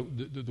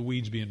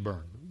weeds being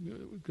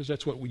burned. Because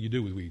that's what you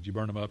do with weeds. You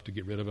burn them up to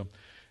get rid of them.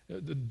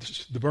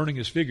 The burning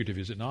is figurative,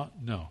 is it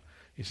not? No.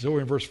 He says over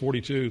in verse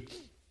 42,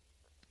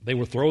 they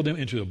will throw them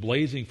into a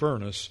blazing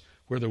furnace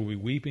where there will be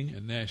weeping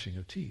and gnashing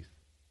of teeth.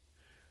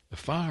 The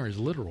fire is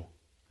literal,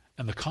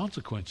 and the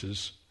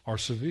consequences are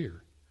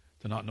severe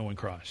to not knowing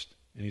Christ.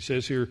 And he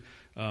says here,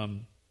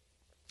 and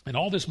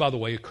all this, by the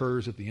way,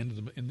 occurs at the end of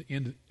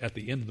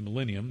the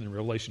millennium in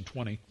Revelation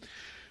 20.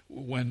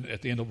 When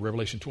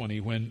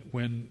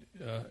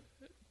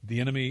the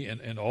enemy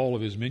and all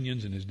of his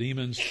minions and his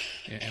demons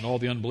and all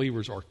the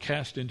unbelievers are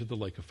cast into the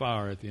lake of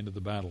fire at the end of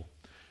the battle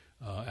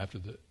after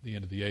the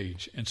end of the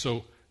age. And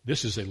so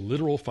this is a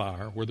literal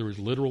fire where there is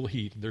literal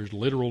heat, there's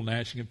literal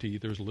gnashing of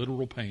teeth, there's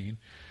literal pain.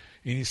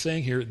 And he's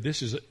saying here,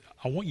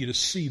 I want you to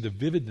see the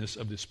vividness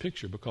of this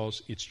picture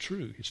because it's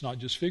true. It's not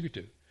just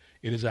figurative.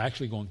 It is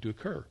actually going to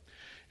occur.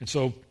 And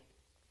so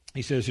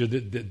he says here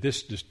that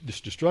this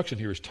destruction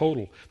here is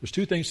total. There's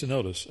two things to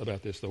notice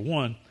about this. The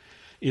one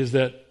is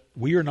that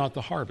we are not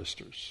the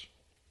harvesters.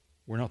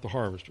 We're not the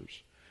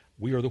harvesters.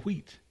 We are the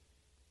wheat.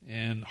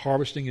 And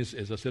harvesting is,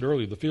 as I said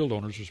earlier, the field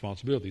owner's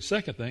responsibility.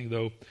 Second thing,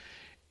 though,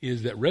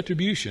 is that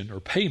retribution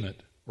or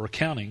payment or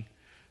accounting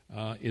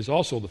is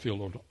also the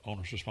field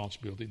owner's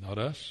responsibility, not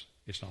us.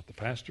 It's not the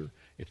pastor.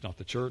 It's not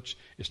the church.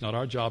 It's not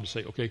our job to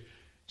say, okay,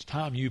 it's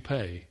time you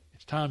pay.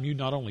 It's time you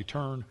not only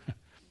turn.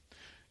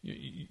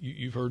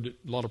 You've heard a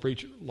lot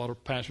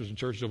of pastors and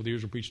churches over the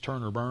years will preach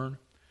turn or burn.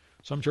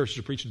 Some churches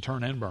are preaching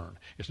turn and burn.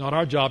 It's not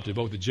our job to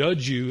both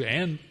judge you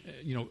and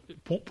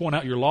point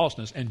out your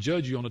lostness and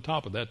judge you on the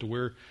top of that to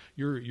where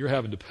you're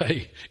having to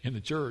pay in the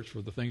church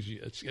for the things.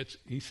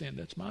 He's saying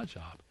that's my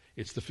job.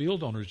 It's the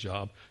field owner's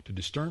job to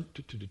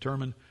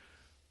determine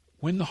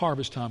when the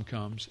harvest time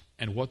comes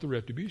and what the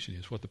retribution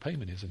is, what the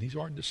payment is. And he's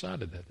already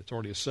decided that. It's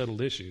already a settled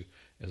issue,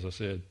 as I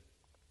said,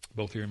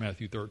 both here in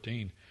Matthew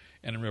 13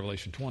 and in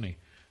Revelation 20.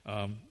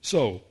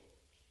 So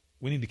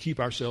we need to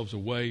keep ourselves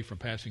away from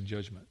passing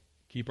judgment.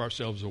 Keep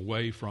ourselves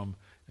away from,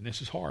 and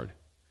this is hard,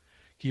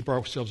 keep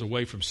ourselves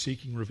away from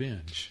seeking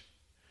revenge.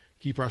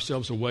 Keep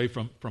ourselves away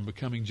from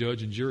becoming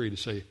judge and jury to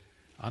say,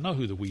 I know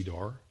who the weed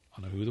are.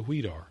 I know who the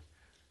wheat are.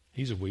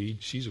 He's a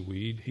weed. She's a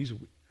weed. He's a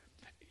weed.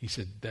 He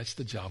said that's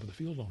the job of the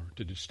field owner,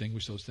 to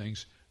distinguish those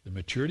things. The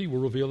maturity will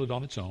reveal it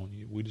on its own.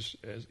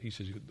 He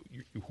says,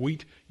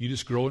 wheat, you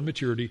just grow in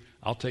maturity.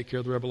 I'll take care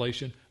of the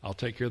revelation. I'll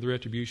take care of the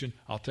retribution.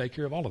 I'll take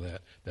care of all of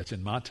that. That's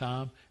in my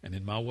time and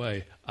in my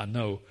way. I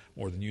know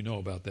more than you know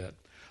about that.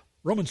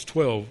 Romans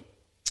 12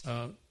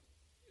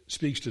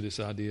 speaks to this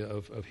idea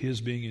of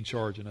his being in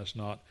charge and us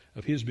not,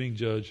 of his being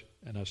judge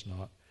and us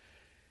not.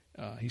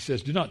 He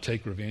says, do not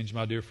take revenge,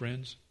 my dear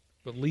friends,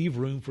 but leave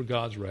room for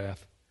God's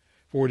wrath.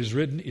 For it is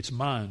written, it's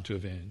mine to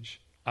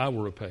avenge. I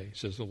will repay,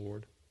 says the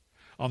Lord.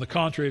 On the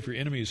contrary, if your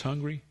enemy is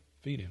hungry,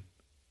 feed him.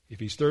 If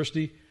he's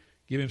thirsty,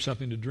 give him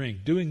something to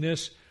drink. Doing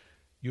this,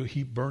 you'll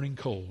heap burning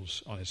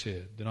coals on his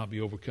head. Do not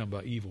be overcome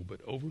by evil,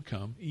 but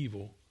overcome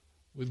evil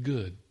with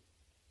good.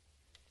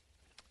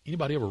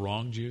 Anybody ever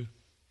wronged you?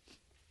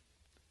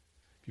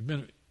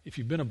 If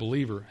you've been a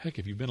believer, heck,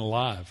 if you've been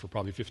alive for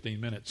probably 15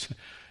 minutes,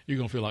 you're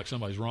going to feel like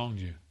somebody's wronged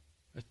you.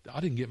 I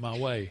didn't get my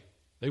way.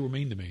 They were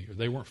mean to me, or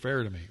they weren't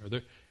fair to me.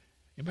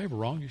 Anybody ever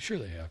wronged you? Sure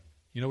they have.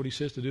 You know what he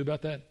says to do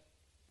about that?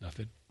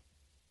 Nothing.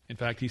 In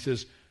fact, he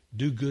says,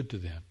 do good to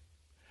them.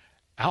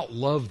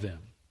 Outlove them.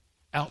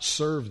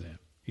 Outserve them.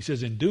 He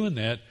says, in doing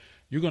that,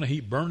 you're going to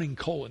heap burning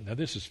coal. Now,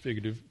 this is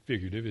figurative.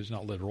 It's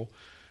not literal.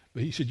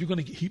 But he said, you're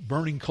going to heap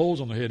burning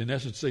coals on their head. In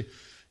essence, say,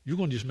 you're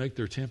going to just make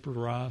their temper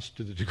rise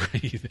to the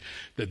degree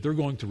that they're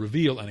going to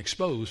reveal and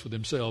expose for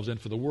themselves and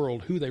for the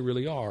world who they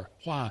really are.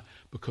 Why?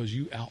 Because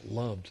you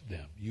outloved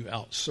them. You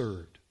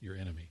outserved your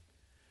enemy.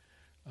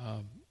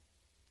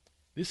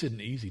 This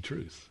isn't easy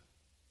truth.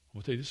 I'm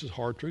going to tell you, this is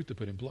hard truth to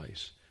put in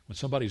place. When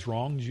somebody's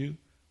wronged you,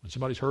 when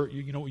somebody's hurt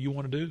you, you know what you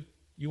want to do?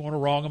 You want to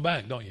wrong them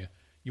back, don't you?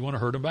 You want to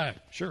hurt them back.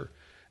 Sure.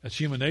 That's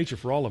human nature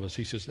for all of us.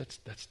 He says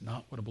that's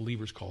not what a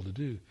believer's called to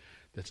do.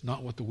 That's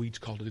not what the wheat's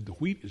called to do. The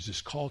wheat is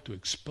just called to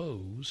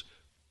expose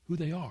who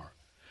they are.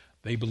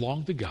 They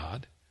belong to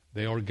God.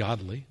 They are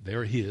godly. They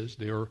are His.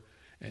 They are,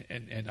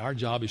 and our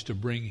job is to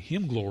bring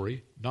Him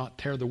glory, not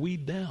tear the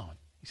weed down.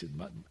 He said,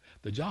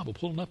 the job of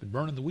pulling up and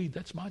burning the weed,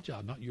 that's my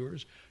job, not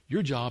yours.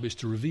 Your job is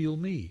to reveal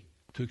me,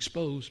 to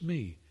expose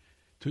me,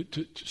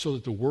 so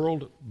that the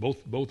world,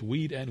 both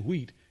weed and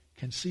wheat,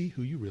 can see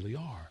who you really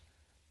are.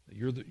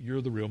 You're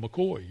the real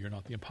McCoy. You're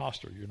not the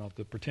imposter. You're not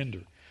the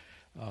pretender.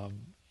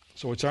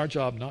 So it's our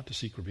job not to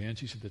seek revenge.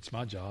 He said, that's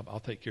my job. I'll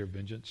take care of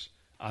vengeance.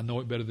 I know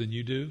it better than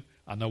you do.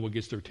 I know what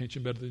gets their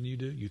attention better than you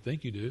do. You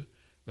think you do,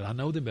 but I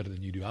know them better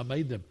than you do. I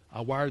made them.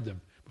 I wired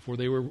them before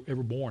they were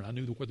ever born. I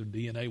knew what their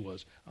DNA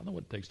was. I know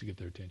what it takes to get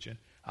their attention.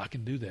 I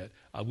can do that.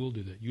 I will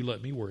do that. You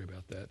let me worry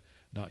about that,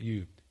 not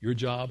you. Your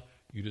job,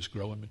 you just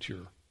grow and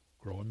mature.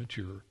 Grow and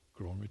mature.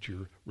 Grow and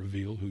mature.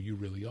 Reveal who you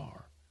really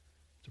are.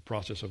 It's a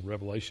process of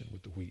revelation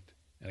with the wheat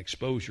and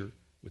exposure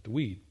with the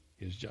weed,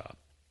 his job.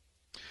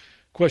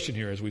 Question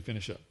here as we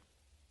finish up.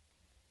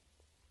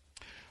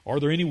 Are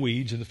there any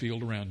weeds in the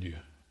field around you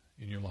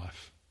in your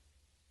life?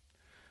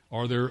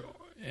 Are there,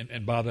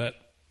 and by that,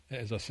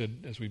 as I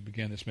said as we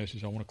began this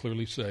message, I want to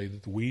clearly say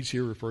that the weeds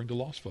here are referring to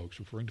lost folks,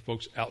 referring to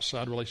folks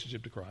outside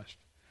relationship to Christ.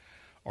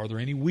 Are there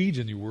any weeds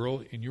in your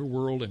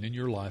world and in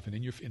your life and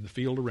in the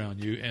field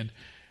around you? And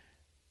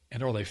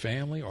are they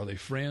family? Are they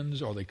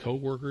friends? Are they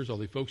co-workers? Are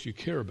they folks you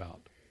care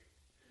about?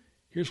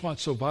 Here's why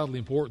it's so vitally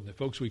important that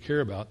folks we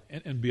care about,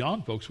 and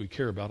beyond folks we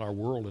care about, our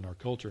world and our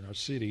culture and our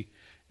city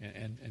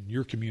and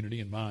your community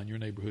and mine, your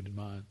neighborhood and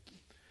mine.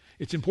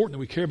 It's important that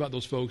we care about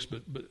those folks,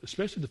 but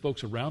especially the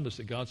folks around us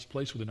that God's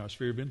placed within our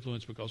sphere of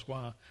influence, because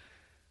why?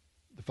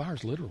 The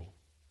fire's literal,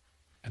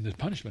 and the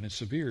punishment is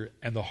severe.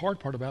 And the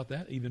hard part about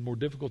that, even more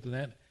difficult than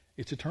that,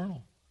 it's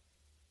eternal.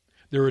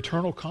 There are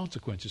eternal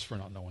consequences for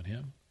not knowing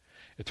Him.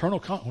 Eternal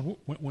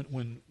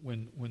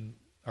when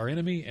our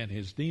enemy and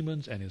his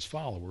demons and his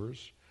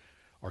followers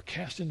are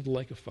cast into the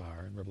lake of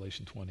fire in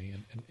Revelation 20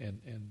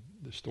 and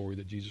the story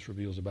that Jesus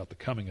reveals about the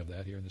coming of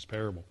that here in this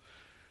parable.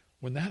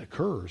 When that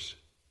occurs,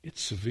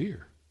 it's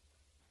severe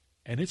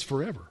and it's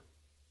forever.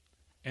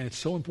 And it's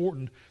so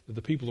important that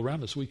the people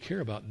around us we care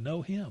about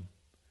know Him.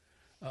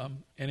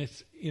 And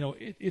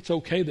it's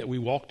okay that we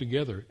walk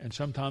together, and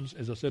sometimes,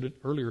 as I said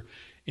earlier,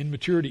 in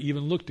maturity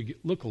even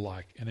look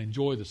alike and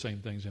enjoy the same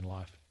things in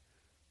life.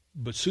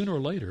 But sooner or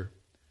later,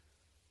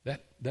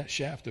 that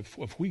shaft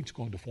of wheat's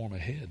going to form a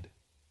head,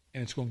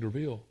 and it's going to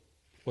reveal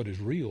what is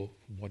real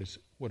from what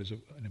is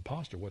an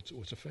imposter,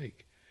 what's a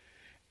fake.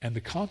 And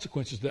the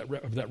consequences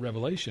of that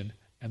revelation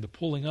and the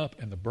pulling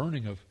up and the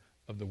burning of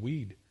the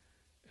weed,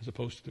 as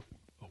opposed to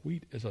the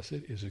wheat, as I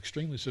said, is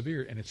extremely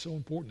severe, and it's so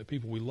important that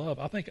people we love.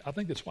 I think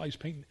that's why he's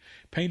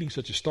painting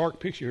such a stark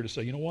picture here to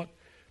say, you know what?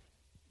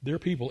 There are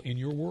people in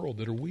your world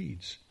that are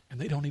weeds, and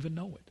they don't even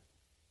know it.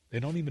 They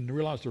don't even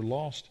realize they're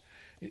lost.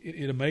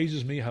 It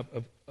amazes me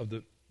of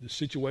the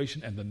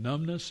situation and the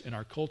numbness in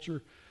our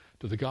culture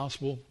to the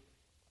gospel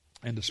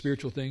and to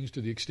spiritual things, to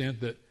the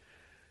extent that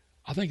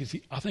I think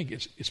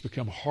it's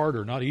become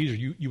harder, not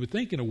easier. You would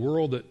think in a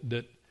world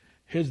that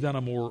heads down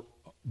a more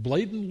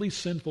blatantly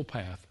sinful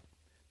path,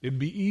 it would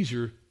be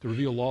easier to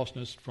reveal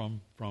lostness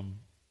from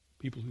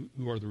people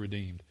who are the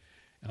redeemed.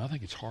 And I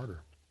think it's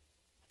harder.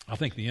 I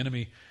think the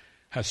enemy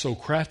has so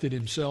crafted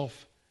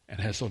himself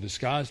and has so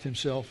disguised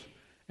himself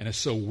and has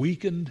so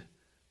weakened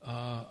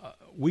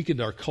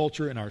our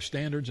culture and our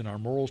standards and our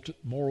morals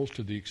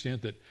to the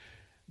extent that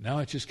now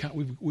it's just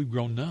we've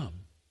grown numb.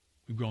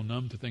 We've grown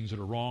numb to things that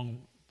are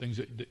wrong, things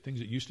that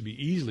used to be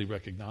easily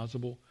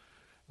recognizable.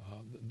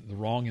 The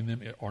wrong in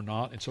them are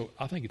not. And so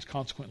I think it's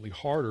consequently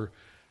harder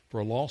for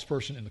a lost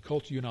person in the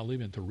culture you and I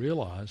live in to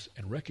realize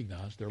and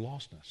recognize their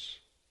lostness.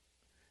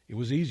 It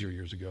was easier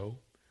years ago.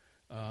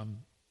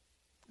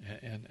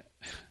 And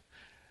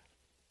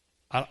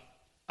I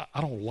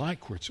don't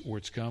like where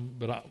it's come,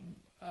 but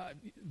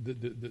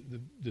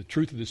the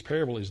truth of this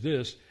parable is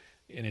this,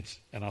 and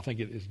I think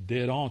it is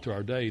dead on to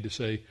our day to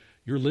say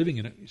you're living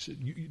in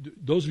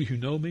it. Those of you who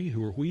know me,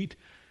 who are wheat,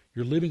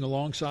 you're living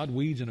alongside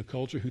weeds in a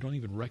culture who don't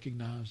even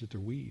recognize that they're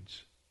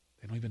weeds.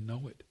 They don't even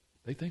know it.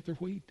 They think they're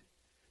wheat.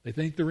 They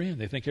think they're in.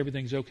 They think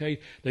everything's okay.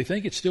 They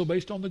think it's still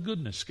based on the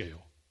goodness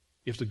scale.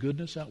 If the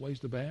goodness outweighs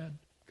the bad,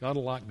 God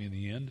will like me in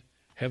the end.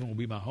 Heaven will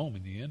be my home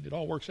in the end. It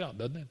all works out,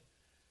 doesn't it?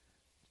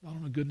 It's not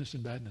on a goodness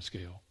and badness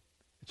scale.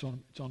 It's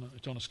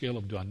on a scale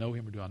of, do I know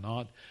Him or do I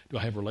not? Do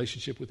I have a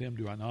relationship with Him?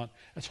 Do I not?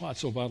 That's why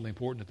it's so vitally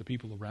important that the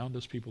people around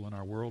us, people in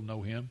our world,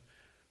 know Him.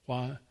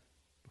 Why?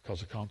 Because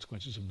the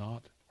consequences of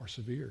not are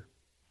severe,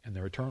 and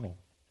they're eternal.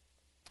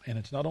 And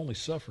it's not only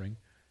suffering,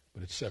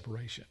 but it's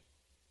separation.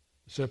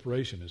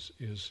 Separation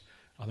is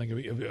I think,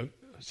 a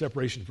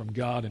separation from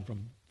God and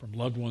from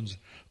loved ones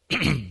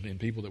and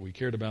people that we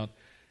cared about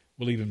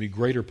will even be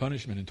greater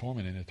punishment and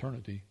torment in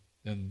eternity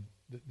than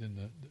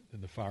than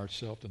the fire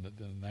itself, than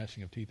the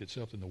gnashing of teeth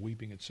itself, than the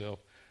weeping itself,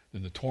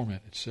 than the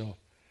torment itself.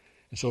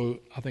 And so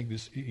I think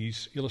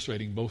he's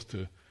illustrating both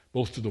to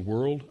the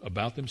world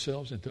about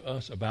themselves and to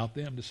us about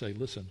them, to say,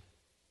 listen,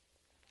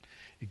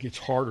 it gets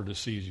harder to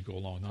see as you go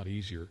along, not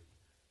easier.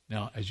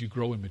 Now, as you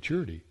grow in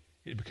maturity,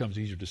 it becomes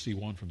easier to see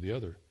one from the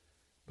other.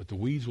 But the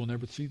weeds will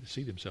never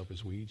see themselves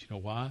as weeds. You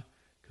know why?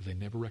 Because they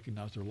never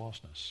recognize their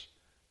lostness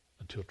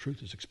until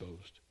truth is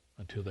exposed,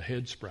 until the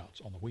head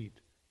sprouts on the wheat.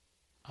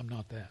 I'm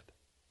not that.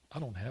 I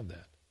don't have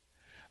that.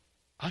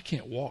 I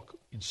can't walk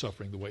in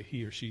suffering the way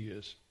he or she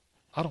is.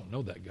 I don't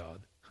know that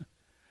God.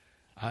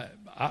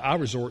 I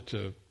resort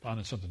to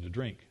finding something to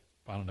drink,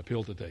 finding a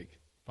pill to take,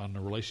 finding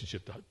a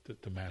relationship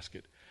to mask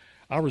it.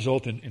 I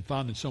result in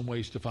finding some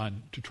ways to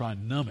try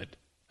and numb it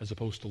as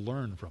opposed to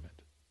learn from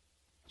it.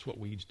 That's what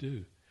weeds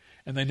do.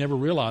 And they never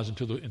realize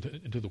until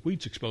the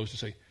wheat's exposed to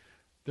say,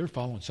 they're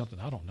following something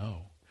I don't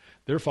know.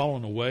 They're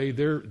following a way.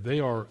 They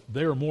are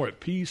more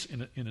at peace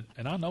and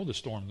I know the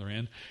storm they're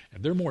in,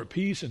 and they're more at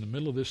peace in the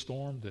middle of this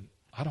storm than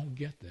I don't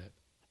get that.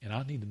 And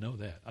I need to know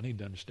that. I need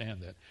to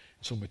understand that.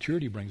 So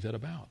maturity brings that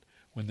about.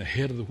 When the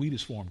head of the wheat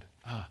is formed,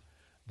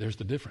 there's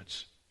the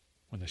difference.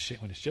 When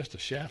it's just a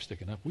shaft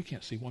sticking up, we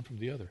can't see one from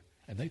the other.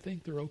 And they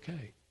think they're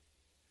okay.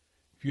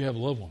 If you have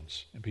loved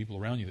ones and people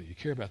around you that you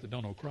care about that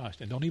don't know Christ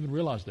and don't even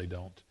realize they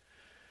don't,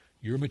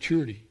 your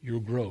maturity, your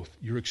growth,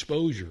 your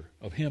exposure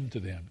of him to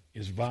them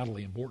is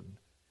vitally important.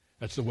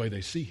 That's the way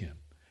they see him,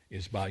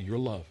 is by your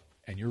love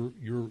and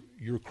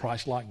your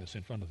Christ-likeness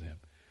in front of them.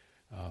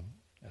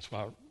 That's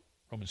why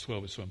Romans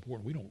 12 is so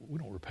important. We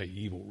don't repay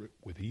evil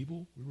with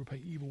evil. We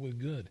repay evil with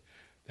good.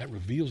 That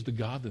reveals the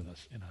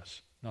godliness in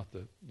us, not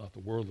the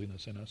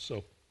worldliness in us.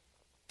 So,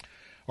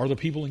 are there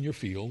people in your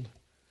field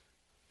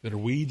that are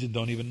weeds and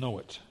don't even know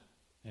it,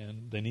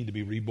 and they need to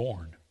be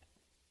reborn,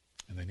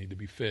 and they need to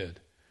be fed?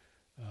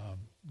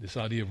 This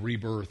idea of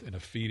rebirth and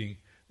of feeding,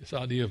 this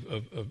idea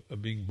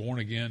of being born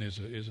again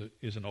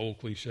is an old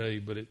cliche,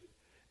 but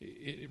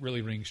it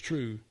really rings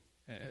true,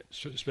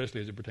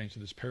 especially as it pertains to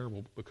this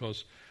parable,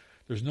 because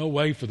there's no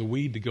way for the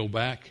weed to go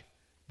back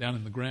down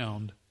in the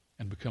ground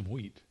and become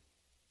wheat.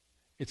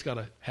 It's got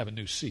to have a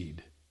new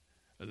seed.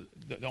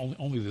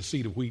 Only the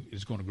seed of wheat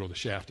is going to grow the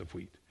shaft of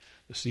wheat.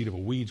 The seed of a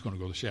weed is going to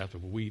grow the shaft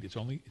of a weed. It's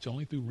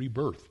only through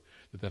rebirth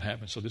that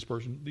happens. So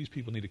these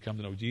people need to come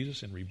to know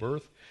Jesus in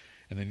rebirth,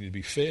 and they need to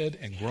be fed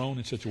and grown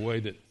in such a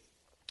way that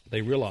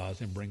they realize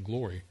and bring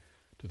glory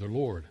to their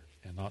Lord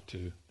and not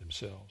to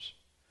themselves.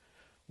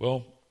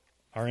 Well,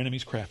 our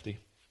enemy's crafty,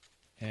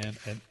 and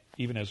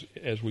even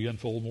as we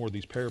unfold more of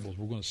these parables,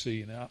 we're going to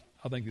see, and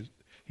I think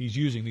he's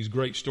using these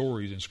great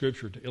stories in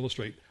Scripture to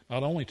illustrate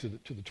not only to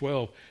the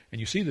 12, and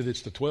you see that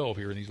it's the 12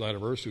 here in these latter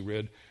verses we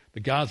read, the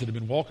guys that have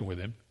been walking with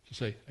him, to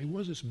say, hey, what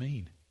does this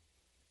mean?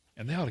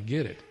 And they ought to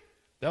get it.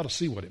 They ought to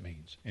see what it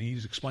means. And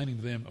he's explaining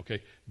to them,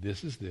 okay,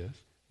 this is this,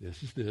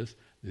 this is this,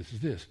 this is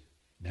this.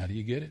 Now do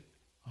you get it?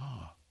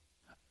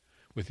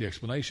 With the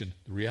explanation,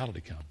 the reality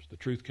comes, the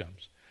truth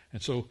comes.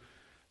 And so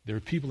there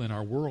are people in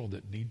our world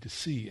that need to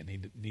see and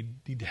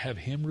need to have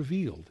him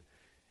revealed.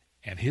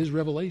 And his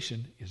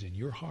revelation is in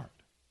your heart.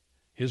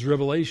 His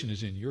revelation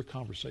is in your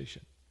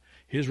conversation.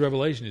 His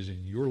revelation is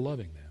in your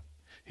loving them.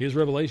 His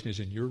revelation is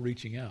in your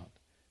reaching out.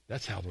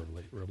 That's how the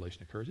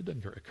revelation occurs. It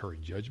doesn't occur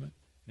in judgment.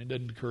 And it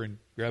doesn't occur in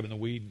grabbing the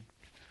weed and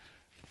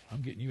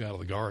I'm getting you out of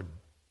the garden.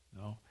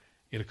 No.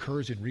 It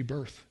occurs in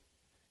rebirth.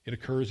 It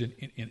occurs in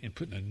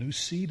putting a new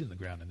seed in the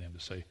ground in them to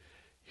say,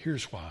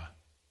 here's why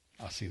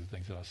I see the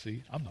things that I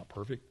see. I'm not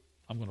perfect.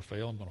 I'm going to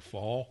fail. I'm going to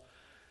fall.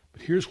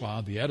 But here's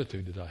why the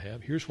attitude that I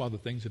have. Here's why the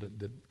things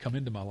that come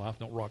into my life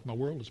don't rock my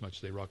world as much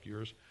as they rock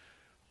yours.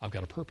 I've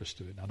got a purpose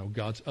to it. And I know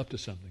God's up to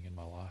something in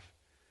my life.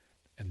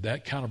 And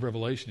that kind of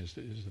revelation is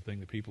the thing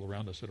that people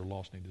around us that are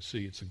lost need to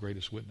see. It's the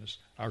greatest witness.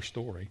 Our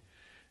story,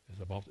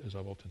 as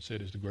I've often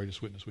said, is the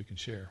greatest witness we can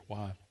share.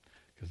 Why?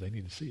 Because they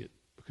need to see it.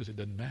 Because it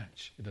doesn't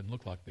match. It doesn't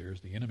look like theirs.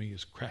 The enemy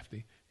is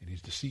crafty and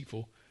he's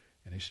deceitful,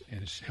 and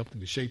it's helping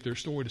to shape their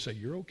story to say,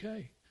 you're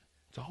okay.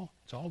 It's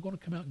all going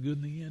to come out good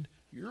in the end.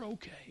 You're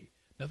okay.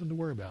 Nothing to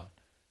worry about.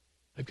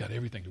 They've got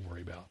everything to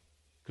worry about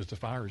because the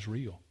fire is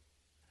real,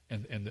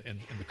 and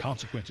the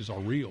consequences are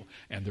real,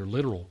 and they're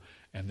literal,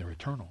 and they're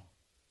eternal.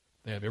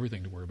 They have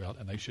everything to worry about,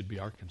 and they should be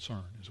our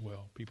concern as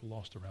well. People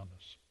lost around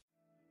us.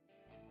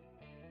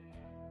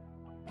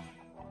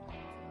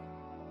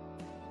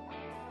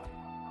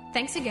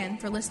 Thanks again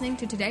for listening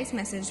to today's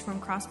message from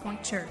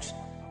Crosspoint Church,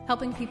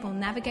 helping people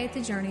navigate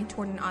the journey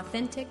toward an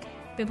authentic,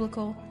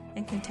 biblical,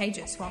 and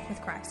contagious walk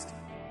with Christ.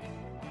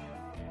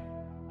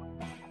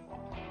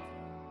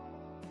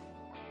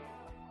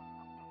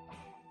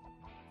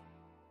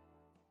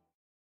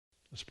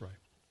 Let's pray.